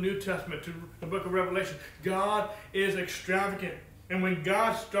on through the New Testament to the book of Revelation. God is extravagant. And when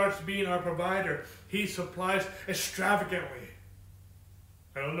God starts being our provider, He supplies extravagantly.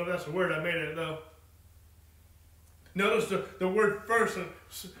 I don't know if that's the word, I made it though. Notice the word first,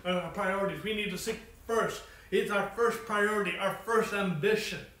 priorities. We need to seek first. It's our first priority, our first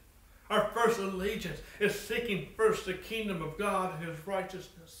ambition, our first allegiance is seeking first the kingdom of God and His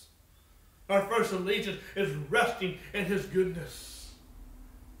righteousness. Our first allegiance is resting in His goodness.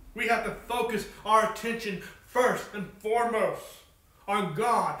 We have to focus our attention first and foremost on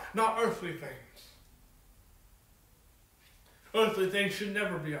God, not earthly things. Earthly things should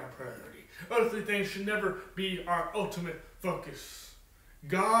never be our priority. Earthly things should never be our ultimate focus.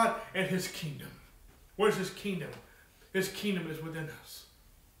 God and His kingdom. Where's His kingdom? His kingdom is within us.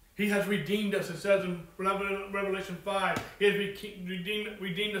 He has redeemed us, it says in Revelation 5. He has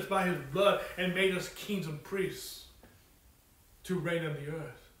redeemed us by His blood and made us kings and priests to reign on the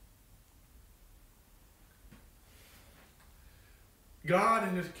earth. God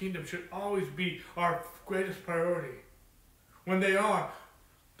and His kingdom should always be our greatest priority. When they are,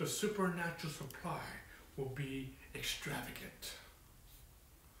 the supernatural supply will be extravagant.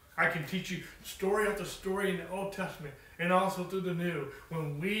 I can teach you story after story in the Old Testament and also through the New.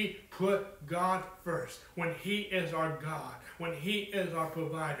 When we put God first, when He is our God, when He is our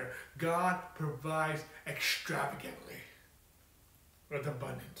provider, God provides extravagantly with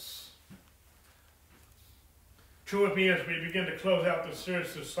abundance. Turn with me as we begin to close out this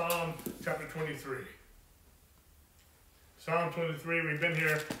series to Psalm chapter 23. Psalm 23, we've been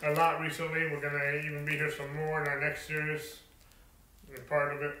here a lot recently. We're going to even be here some more in our next series,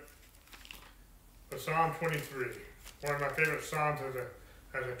 part of it. But Psalm 23, one of my favorite psalms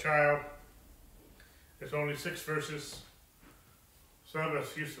as a child. It's only 6 verses. Some of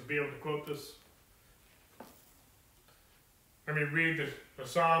us used to be able to quote this. Let me read the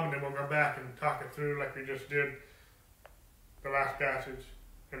psalm and then we'll go back and talk it through like we just did the last passage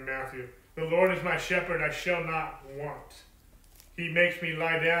in Matthew. The Lord is my shepherd, I shall not want. He makes me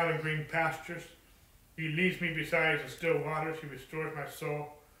lie down in green pastures. He leads me beside the still waters. He restores my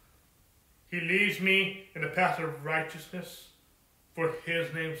soul. He leads me in the path of righteousness for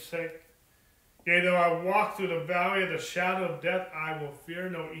His name's sake. Yea, though I walk through the valley of the shadow of death, I will fear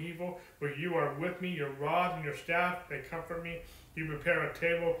no evil, for You are with me. Your rod and Your staff, they comfort me. You prepare a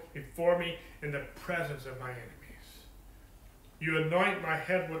table before me in the presence of my enemies. You anoint my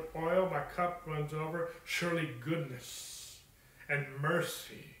head with oil, my cup runs over. Surely goodness and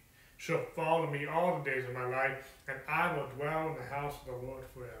mercy shall follow me all the days of my life, and I will dwell in the house of the Lord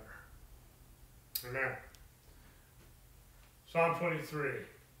forever. Amen. Psalm 23.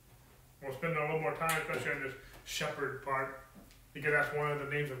 We'll spend a little more time, especially on this shepherd part, because that's one of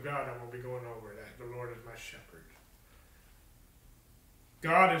the names of God that we'll be going over. That the Lord is my shepherd.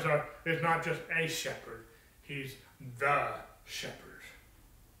 God is not just a shepherd. He's the shepherd.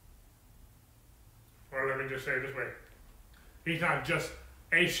 Or let me just say it this way. He's not just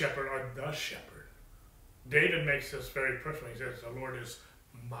a shepherd or the shepherd. David makes this very personal. He says, the Lord is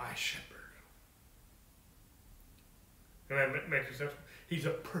my shepherd. And that makes sense. He's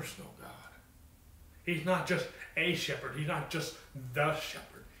a personal God. He's not just a shepherd. He's not just the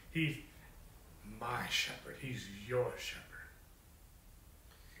shepherd. He's my shepherd. He's your shepherd.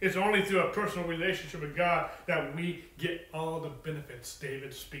 It's only through a personal relationship with God that we get all the benefits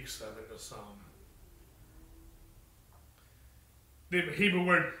David speaks of in the psalm. The Hebrew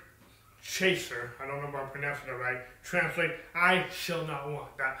word chaser, I don't know if I'm pronouncing it right, translate, I shall not want.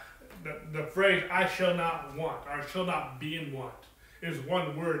 The phrase, I shall not want, or shall not be in want, is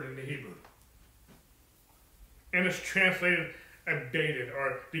one word in the Hebrew. And it's translated abated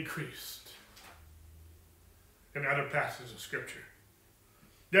or decreased in other passages of Scripture.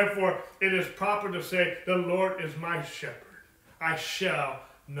 Therefore, it is proper to say, the Lord is my shepherd. I shall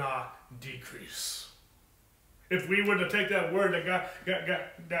not decrease. If we were to take that word,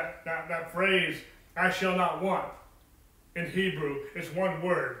 that phrase, I shall not want, in Hebrew, it's one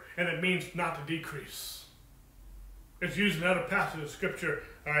word, and it means not to decrease. It's used in other passages of Scripture.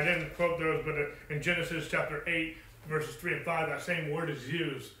 I didn't quote those, but in Genesis chapter 8, verses 3 and 5, that same word is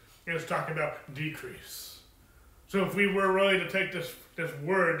used, and it's talking about decrease. So if we were really to take this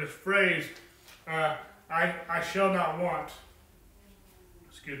word, this phrase, I shall not want,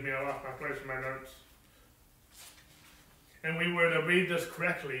 excuse me, I lost my place in my notes, and we were to read this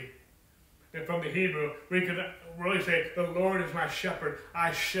correctly, and from the Hebrew, we could really say, the Lord is my shepherd,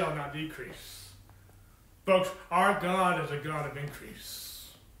 I shall not decrease. Folks, our God is a God of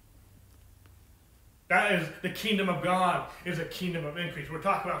increase. That is, the kingdom of God is a kingdom of increase. We're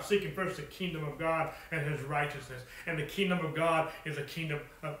talking about seeking first the kingdom of God and his righteousness. And the kingdom of God is a kingdom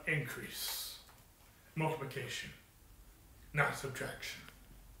of increase. Multiplication, not subtraction.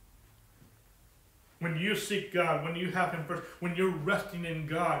 When you seek God, when you have him first, when you're resting in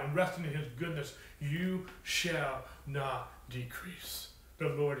God and resting in his goodness, you shall not decrease. The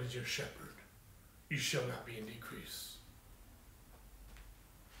Lord is your shepherd. You shall not be in decrease.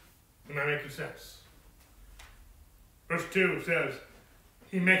 Am I making sense? Verse 2 says,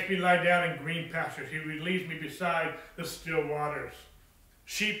 he makes me lie down in green pastures. He leads me beside the still waters.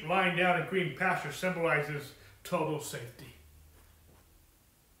 Sheep lying down in green pastures symbolizes total safety.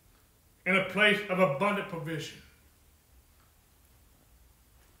 In a place of abundant provision.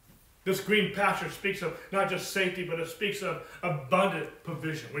 This green pasture speaks of not just safety, but it speaks of abundant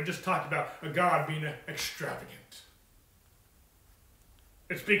provision. We just talked about a God being extravagant.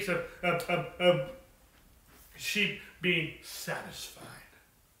 It speaks of sheep being satisfied.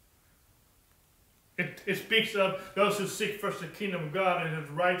 It speaks of those who seek first the kingdom of God and his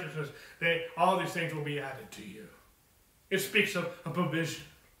righteousness. All these things will be added to you. It speaks of a provision.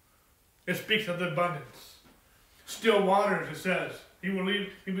 It speaks of the abundance. Still waters, it says. He will lead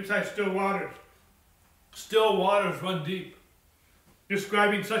me beside still waters. Still waters run deep.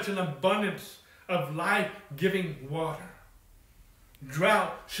 Describing such an abundance of life-giving water.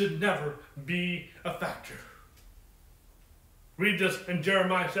 Drought should never be a factor. Read this in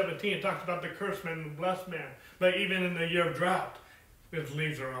Jeremiah 17. It talks about the cursed man and the blessed man. But even in the year of drought, his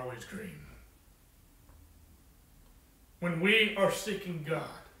leaves are always green. When we are seeking God,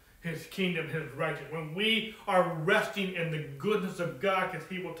 his kingdom, his righteousness, when we are resting in the goodness of God, because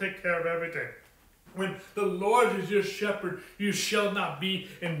he will take care of everything. When the Lord is your shepherd, you shall not be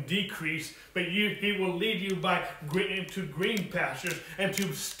in decrease, but he will lead you into green pastures and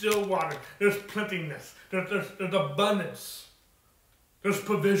to still water. There's plentiness. There's abundance. There's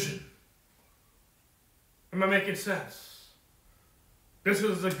provision. Am I making sense? This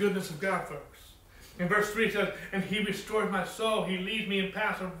is the goodness of God, folks. In verse 3 it says, and he restores my soul. He leads me in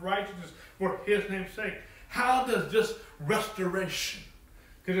paths of righteousness for his name's sake. How does this restoration,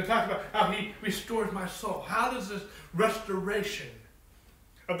 because it talks about how he restores my soul. How does this restoration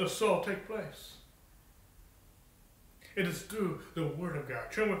of the soul take place? It is through the word of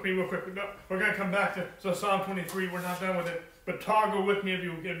God. Turn with me real quick. We're going to come back to Psalm 23. We're not done with it. But toggle with me if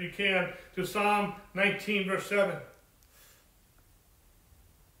you can to Psalm 19 verse 7.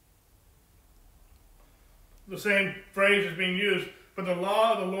 The same phrase is being used. For the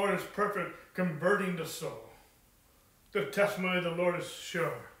law of the Lord is perfect, converting the soul. The testimony of the Lord is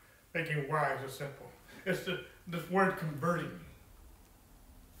sure, making wise the simple. It's this word converting.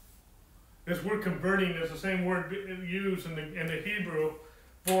 This word converting is the same word used in the Hebrew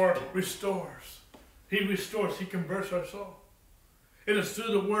for restores. He restores. He converts our soul. It is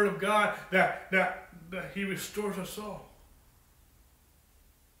through the word of God that he restores our soul.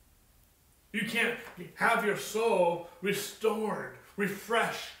 You can't have your soul restored,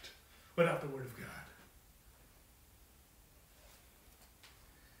 refreshed, without the word of God.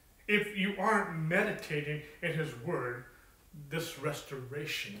 if you aren't meditating in his word, this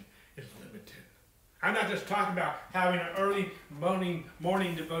restoration is limited. I'm not just talking about having an early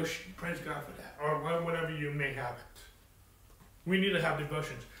morning devotion. Praise God for that. Or whatever you may have it. We need to have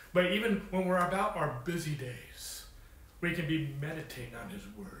devotions. But even when we're about our busy days, we can be meditating on his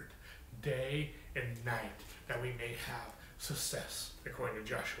word day and night that we may have success, according to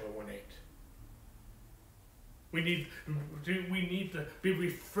Joshua 1:8. We need to be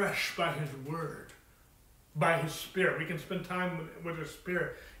refreshed by his word, by his spirit. We can spend time with his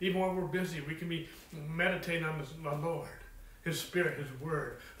spirit. Even when we're busy, we can be meditating on the Lord, his spirit, his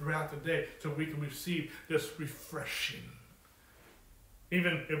word throughout the day so we can receive this refreshing.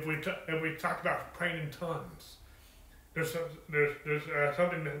 Even if we talk about praying in tongues, there's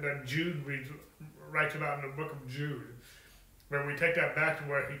something that Jude writes about in the book of Jude, where we take that back to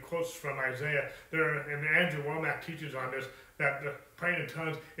where he quotes from Isaiah. And Andrew Womack teaches on this, that the praying in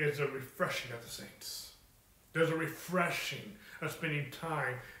tongues is a refreshing of the saints. There's a refreshing of spending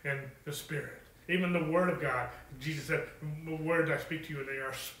time in the Spirit. Even the Word of God, Jesus said, the words I speak to you, they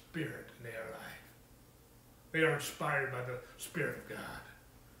are spirit and they are life. They are inspired by the Spirit of God.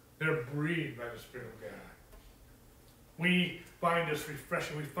 They're breathed by the Spirit of God. We find this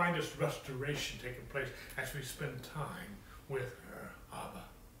refreshing, we find this restoration taking place as we spend time with her Abba.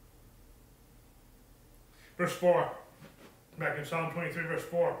 Verse 4, back in Psalm 23, verse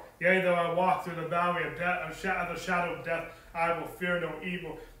 4. Yea, though I walk through the valley of the shadow of death, I will fear no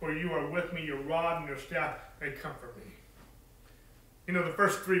evil, for you are with me, your rod and your staff, they comfort me. You know, the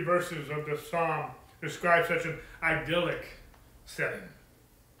first 3 verses of the psalm describe such an idyllic setting.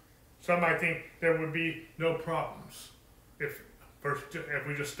 Some might think there would be no problems if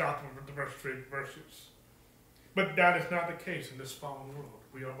we just stopped with the first 3 verses. But that is not the case in this fallen world.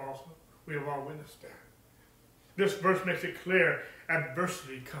 We have all witnessed that. This verse makes it clear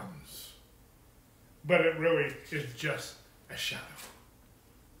adversity comes, but it really is just a shadow.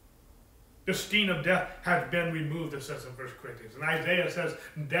 The sting of death has been removed, it says in 1 Corinthians. And Isaiah says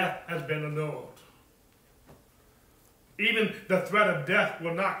death has been annulled. Even the threat of death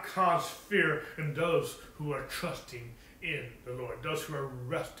will not cause fear in those who are trusting in the Lord, those who are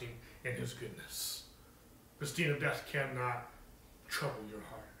resting in his goodness. The sting of death cannot trouble your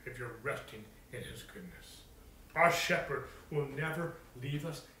heart if you're resting in his goodness. Our shepherd will never leave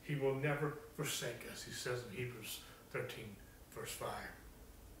us. He will never forsake us, he says in Hebrews 13, verse 5.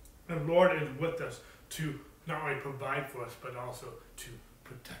 The Lord is with us to not only provide for us, but also to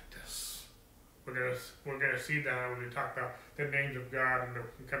protect us. We're going to see that when we talk about the names of God in the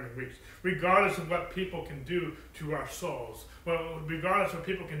coming weeks. Regardless of what people can do to our souls, well, regardless of what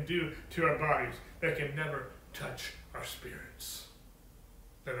people can do to our bodies, they can never touch our spirits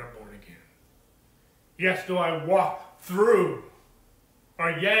that are born again. Yes, though I walk through, or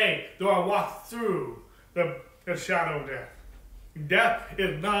yea, though I walk through the shadow of death. Death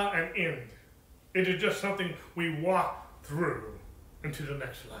is not an end. It is just something we walk through into the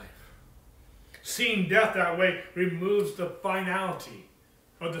next life. Seeing death that way removes the finality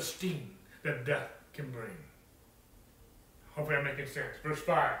of the sting that death can bring. Hopefully I'm making sense. Verse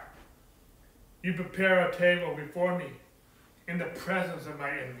 5. You prepare a table before me in the presence of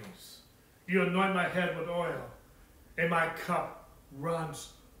my enemies. You anoint my head with oil, and my cup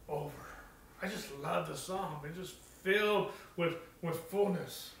runs over. I just love the psalm. It's just filled with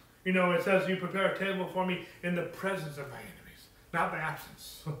fullness. You know, it says you prepare a table for me in the presence of my enemies, not the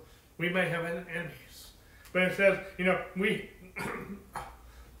absence. We may have enemies. But it says, you know,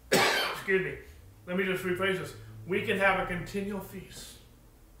 excuse me, let me just rephrase this. We can have a continual feast,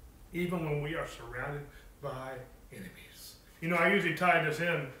 even when we are surrounded by enemies. You know, I usually tie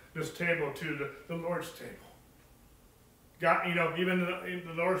this table to the Lord's table. God, you know, even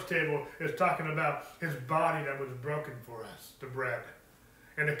the Lord's table is talking about his body that was broken for us, the bread,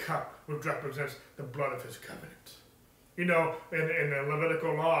 and the cup, which represents the blood of his covenant. You know, in the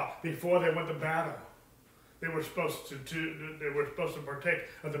Levitical law, before they went to battle, they were supposed to partake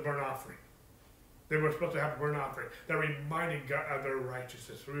of the burnt offering. They were supposed to have a burnt offering that reminded God of their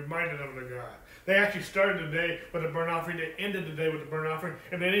righteousness, reminded them of God. They actually started the day with a burnt offering. They ended the day with a burnt offering.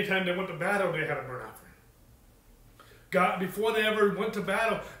 And anytime they went to battle, they had a burnt offering. God, before they ever went to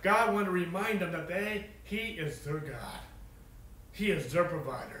battle, God wanted to remind them that he is their God. He is their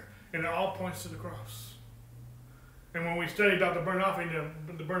provider. And it all points to the cross. And when we study about the burnt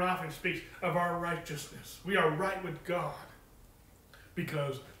offering speaks of our righteousness. We are right with God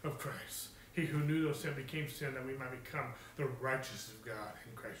because of Christ. He who knew no sin became sin that we might become the righteousness of God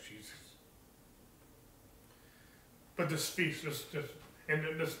in Christ Jesus. But this feast, this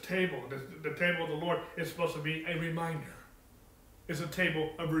table, the table of the Lord is supposed to be a reminder. is a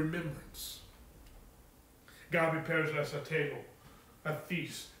table of remembrance. God prepares us a table, a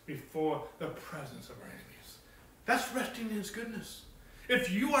feast before the presence of our enemies. That's resting in his goodness. If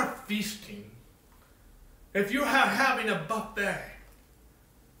you are feasting, if you are having a buffet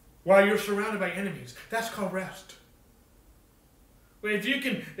while you're surrounded by enemies, that's called rest. Well, if you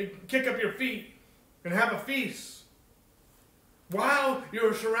can kick up your feet and have a feast while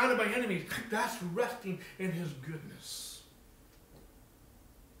you're surrounded by enemies, that's resting in his goodness.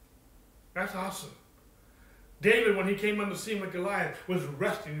 That's awesome. David, when he came on the scene with Goliath, was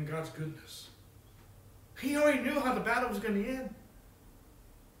resting in God's goodness. He already knew how the battle was going to end.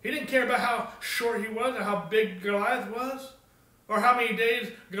 He didn't care about how short he was or how big Goliath was or how many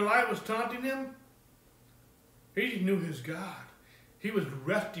days Goliath was taunting him. He knew his God. He was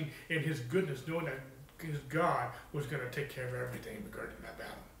resting in his goodness, knowing that his God was going to take care of everything regarding that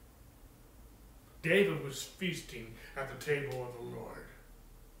battle. David was feasting at the table of the Lord.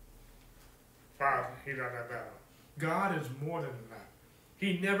 Wow, he got that battle. God is more than enough.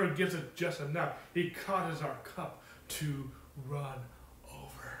 He never gives us just enough. He causes our cup to run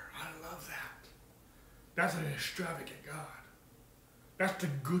over. I love that. That's an extravagant God. That's the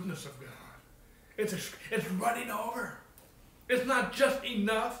goodness of God. It's running over. It's not just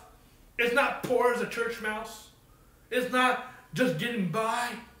enough. It's not poor as a church mouse. It's not just getting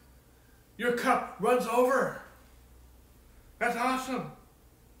by. Your cup runs over. That's awesome.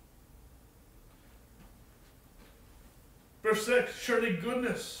 Verse 6, surely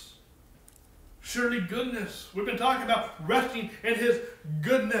goodness. Surely goodness. We've been talking about resting in his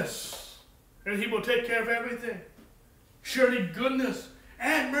goodness. And he will take care of everything. Surely goodness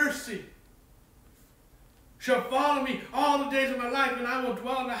and mercy shall follow me all the days of my life, and I will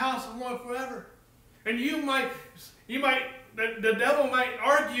dwell in the house of the Lord forever. And the devil might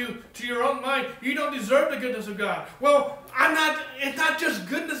argue to your own mind, you don't deserve the goodness of God. Well, it's not just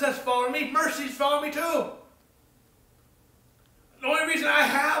goodness that's following me, mercy's following me too. The only reason I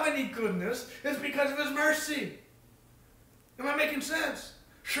have any goodness is because of his mercy. Am I making sense?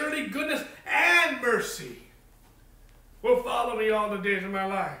 Surely goodness and mercy will follow me all the days of my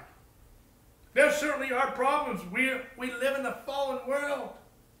life. There certainly are problems. We live in a fallen world.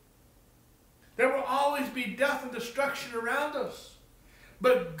 There will always be death and destruction around us.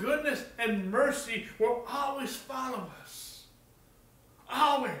 But goodness and mercy will always follow us.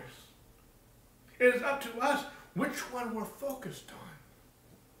 Always. It is up to us which one we're focused on.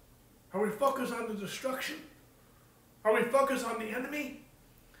 Are we focused on the destruction? Are we focused on the enemy?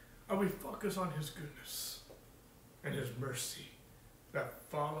 Are we focused on his goodness and his mercy that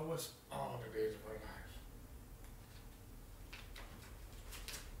follow us all the days of our lives?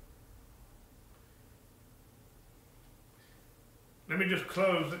 Let me just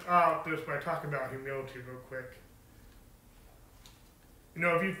close out this by talking about humility real quick. You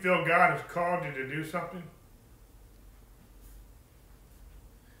know, if you feel God has called you to do something,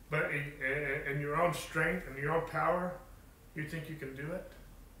 but in your own strength and your own power, you think you can do it,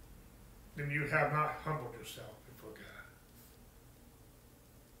 then you have not humbled yourself before God.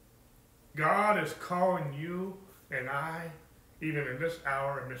 God is calling you and I, even in this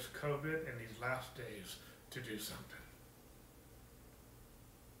hour, in this COVID, in these last days, to do something.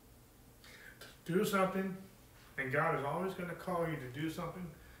 To do something, and God is always going to call you to do something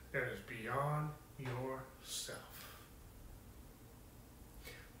that is beyond yourself.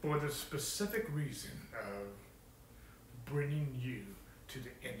 For the specific reason of bringing you to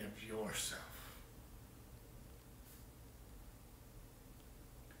the end of yourself.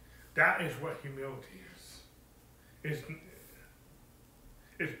 That is what humility is.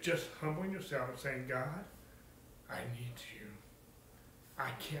 It's just humbling yourself and saying, God, I need you. I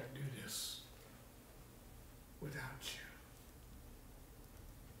can't do this without you.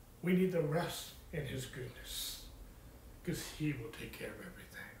 We need the rest in his goodness, because he will take care of everything.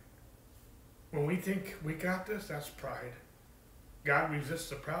 When we think we got this, that's pride. God resists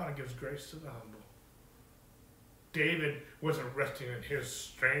the proud and gives grace to the humble. David wasn't resting in his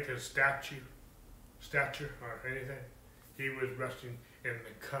strength, his stature, or anything. He was resting in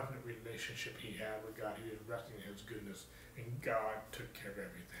the covenant relationship he had with God. He was resting in his goodness, and God took care of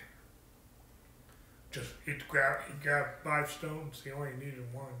everything. He grabbed 5 stones. He only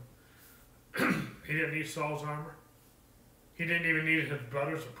needed 1. He didn't need Saul's armor. He didn't even need his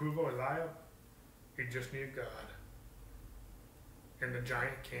brother's approval, Eliab. He just needed God. And the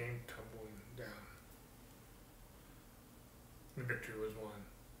giant came tumbling down. The victory was won.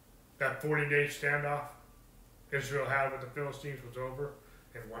 That 40-day standoff Israel had with the Philistines was over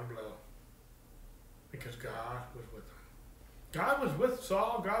in one blow. Because God was with them. God was with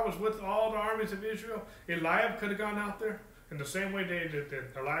Saul. God was with all the armies of Israel. Eliab could have gone out there in the same way David did.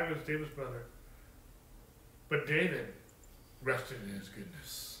 Eliab was David's brother. But David rested in his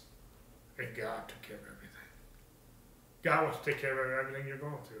goodness. And God took care of everything. God wants to take care of everything you're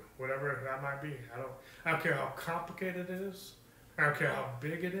going through, whatever that might be. I don't care how complicated it is. I don't care how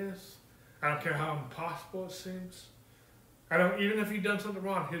big it is. I don't care how impossible it seems. Even if you've done something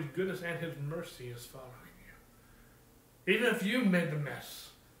wrong, his goodness and his mercy is following you. Even if you made the mess.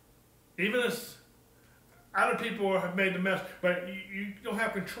 Even if other people have made the mess, but you don't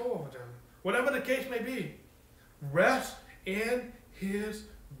have control over them. Whatever the case may be, rest in his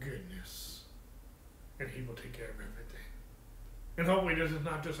goodness. And he will take care of everything. And hopefully this is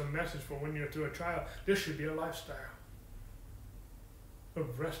not just a message for when you're through a trial. This should be a lifestyle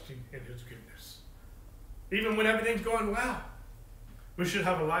of resting in his goodness. Even when everything's going well, we should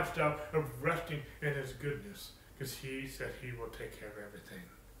have a lifestyle of resting in his goodness, because he said he will take care of everything.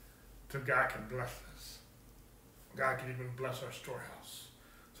 So God can bless us. God can even bless our storehouse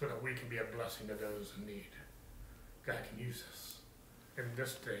so that we can be a blessing to those in need. God can use us in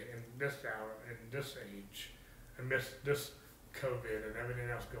this day, in this hour, in this age, amidst this COVID and everything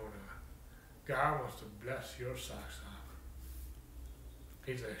else going on. God wants to bless your socks off.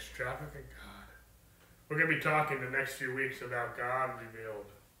 He's an extravagant God. We're going to be talking the next few weeks about God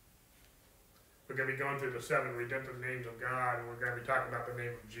revealed. We're going to be going through the 7 redemptive names of God, and we're going to be talking about the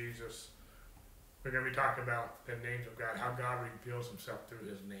name of Jesus. We're going to be talking about the names of God, how God reveals himself through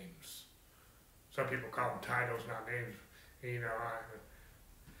his names. Some people call them titles, not names. Even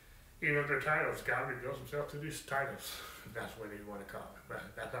if they're titles, God reveals himself through these titles. That's what you want to call it.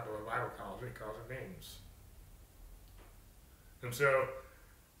 But that's not what the Bible calls it. It calls it names. And so,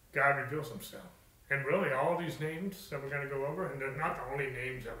 God reveals himself. And really, all these names that we're going to go over, and they're not the only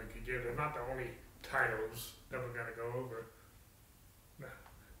names that we could give. They're not the only titles that we're going to go over. No.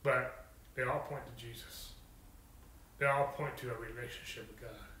 But they all point to Jesus. They all point to a relationship with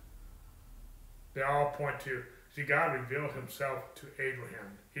God. They all point to, see, God revealed himself to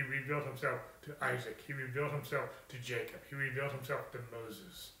Abraham. He revealed himself to Isaac. He revealed himself to Jacob. He revealed himself to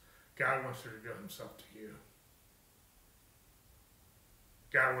Moses. God wants to reveal himself to you.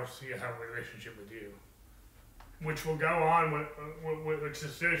 God wants to have a relationship with you, which will go on, which the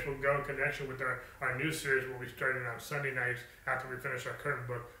series will go in connection with our new series we'll be starting on Sunday nights after we finish our current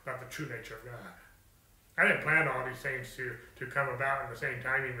book about the true nature of God. I didn't plan all these things to come about in the same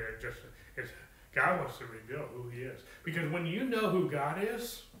timing, but God wants to reveal who he is. Because when you know who God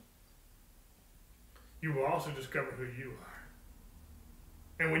is, you will also discover who you are.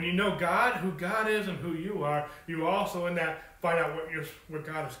 And when you know God, who God is and who you are, you also in that find out what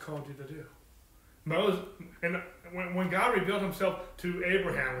God has called you to do. When God revealed himself to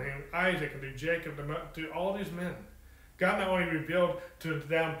Abraham and Isaac and to Jacob, to all these men, God not only revealed to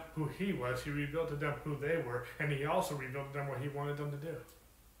them who he was, he revealed to them who they were, and he also revealed to them what he wanted them to do.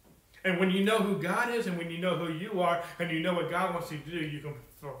 And when you know who God is and when you know who you are and you know what God wants you to do, you can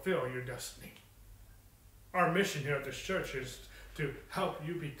fulfill your destiny. Our mission here at this church is to help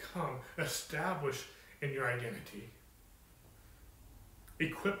you become established in your identity,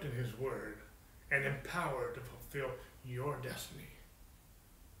 equipped in his word, and empowered to fulfill your destiny.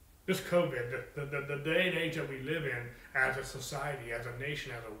 This COVID, the day and age that we live in as a society, as a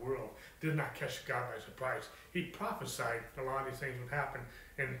nation, as a world, did not catch God by surprise. He prophesied a lot of these things would happen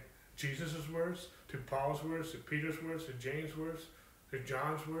in Jesus' words, to Paul's words, to Peter's words, to James' words, to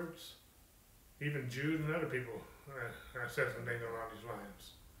John's words. Even Jude and other people said some things along these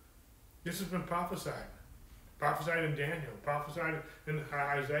lines. This has been prophesied. Prophesied in Daniel, prophesied in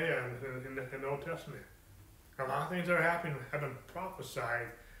Isaiah and in the Old Testament. A lot of things that are happening have been prophesied,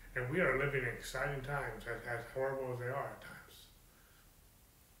 and we are living in exciting times, as horrible as they are at times.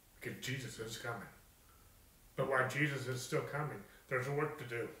 Because Jesus is coming. But while Jesus is still coming, there's work to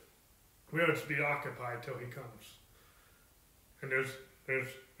do. We are to be occupied till he comes. And there's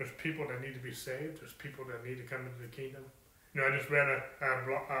people that need to be saved. There's people that need to come into the kingdom. You know, I just read a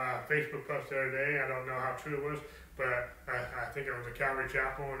Facebook post the other day. I don't know how true it was, but I think it was a Calvary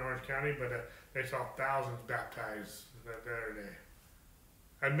Chapel in Orange County, but they saw thousands baptized the other day.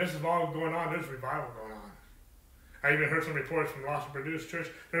 And this is all going on. There's revival going on. I even heard some reports from Lost and Produced Church.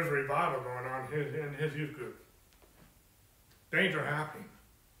 There's a revival going on in his youth group. Things are happening.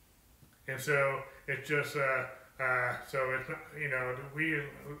 And so it's just, so it's not, you know, we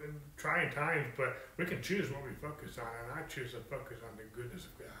trying times, but we can choose what we focus on, and I choose to focus on the goodness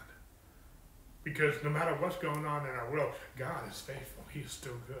of God. Because no matter what's going on in our world, God is faithful. He is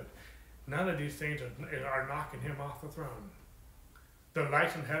still good. None of these things are knocking him off the throne. The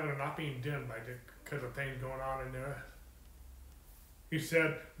lights in heaven are not being dimmed because of things going on in the earth. He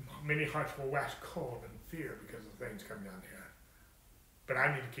said, many hearts will wax cold in fear because of things coming down the earth. But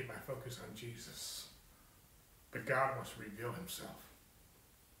I need to keep my focus on Jesus. But God wants to reveal himself.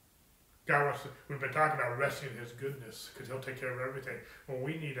 We've been talking about resting in his goodness because he'll take care of everything. Well,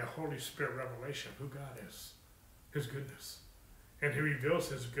 we need a Holy Spirit revelation of who God is, his goodness. And he reveals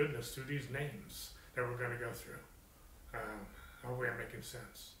his goodness through these names that we're going to go through. Hopefully I'm making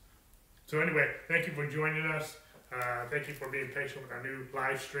sense. So anyway, thank you for joining us. Thank you for being patient with our new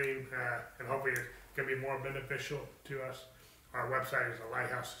live stream, and hopefully it's going to be more beneficial to us. Our website is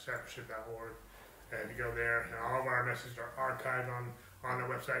lighthousediscipleship.org. If you go there, and all of our messages are archived on the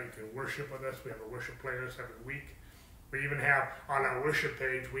website. You can worship with us. We have a worship playlist every week. We even have, on our worship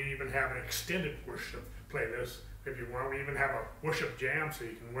page, we even have an extended worship playlist if you want. We even have a worship jam, so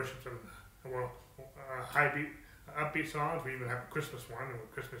you can worship some upbeat songs. We even have a Christmas one, and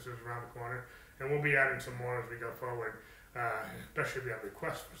Christmas is around the corner. And we'll be adding some more as we go forward, especially if you have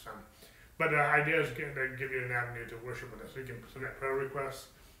requests for some. But the idea is to give you an avenue to worship with us. So you can submit prayer requests.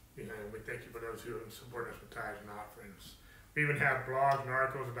 We thank you for those who support us with tithes and offerings. We even have blogs and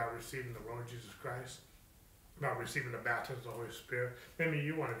articles about receiving the Lord Jesus Christ, about receiving the baptism of the Holy Spirit. Maybe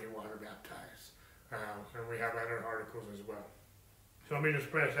you want to be water baptized. And we have other articles as well. So let me just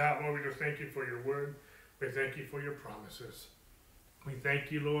pray us out. Lord, we just thank you for your word. We thank you for your promises. We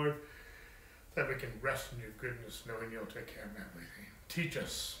thank you, Lord, that we can rest in your goodness, knowing you'll take care of everything. Teach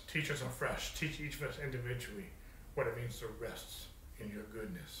us afresh. Teach each of us individually what it means to rest in your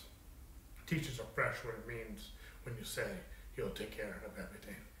goodness. Teach us afresh what it means when you say you'll take care of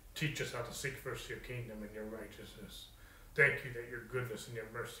everything. Teach us how to seek first your kingdom and your righteousness. Thank you that your goodness and your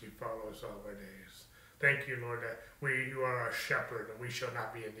mercy follow us all our days. Thank you, Lord, that you are our shepherd and we shall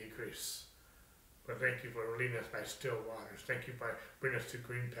not be in decrease. But thank you for leading us by still waters. Thank you for bringing us to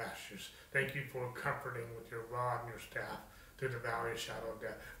green pastures. Thank you for comforting with your rod and your staff through the valley of shadow of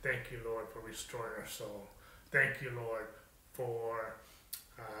death. Thank you, Lord, for restoring our soul. Thank you, Lord, for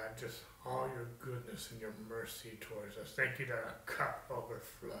just all your goodness and your mercy towards us. Thank you that our cup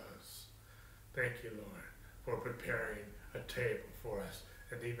overflows. Thank you, Lord, for preparing a table for us,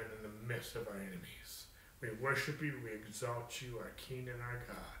 and even in the midst of our enemies. We worship you, we exalt you, our King and our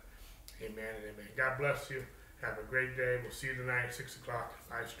God. Amen and amen. God bless you. Have a great day. We'll see you tonight at 6 o'clock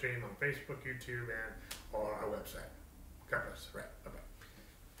live stream on Facebook, YouTube, and or our website. God bless. Right. Bye-bye.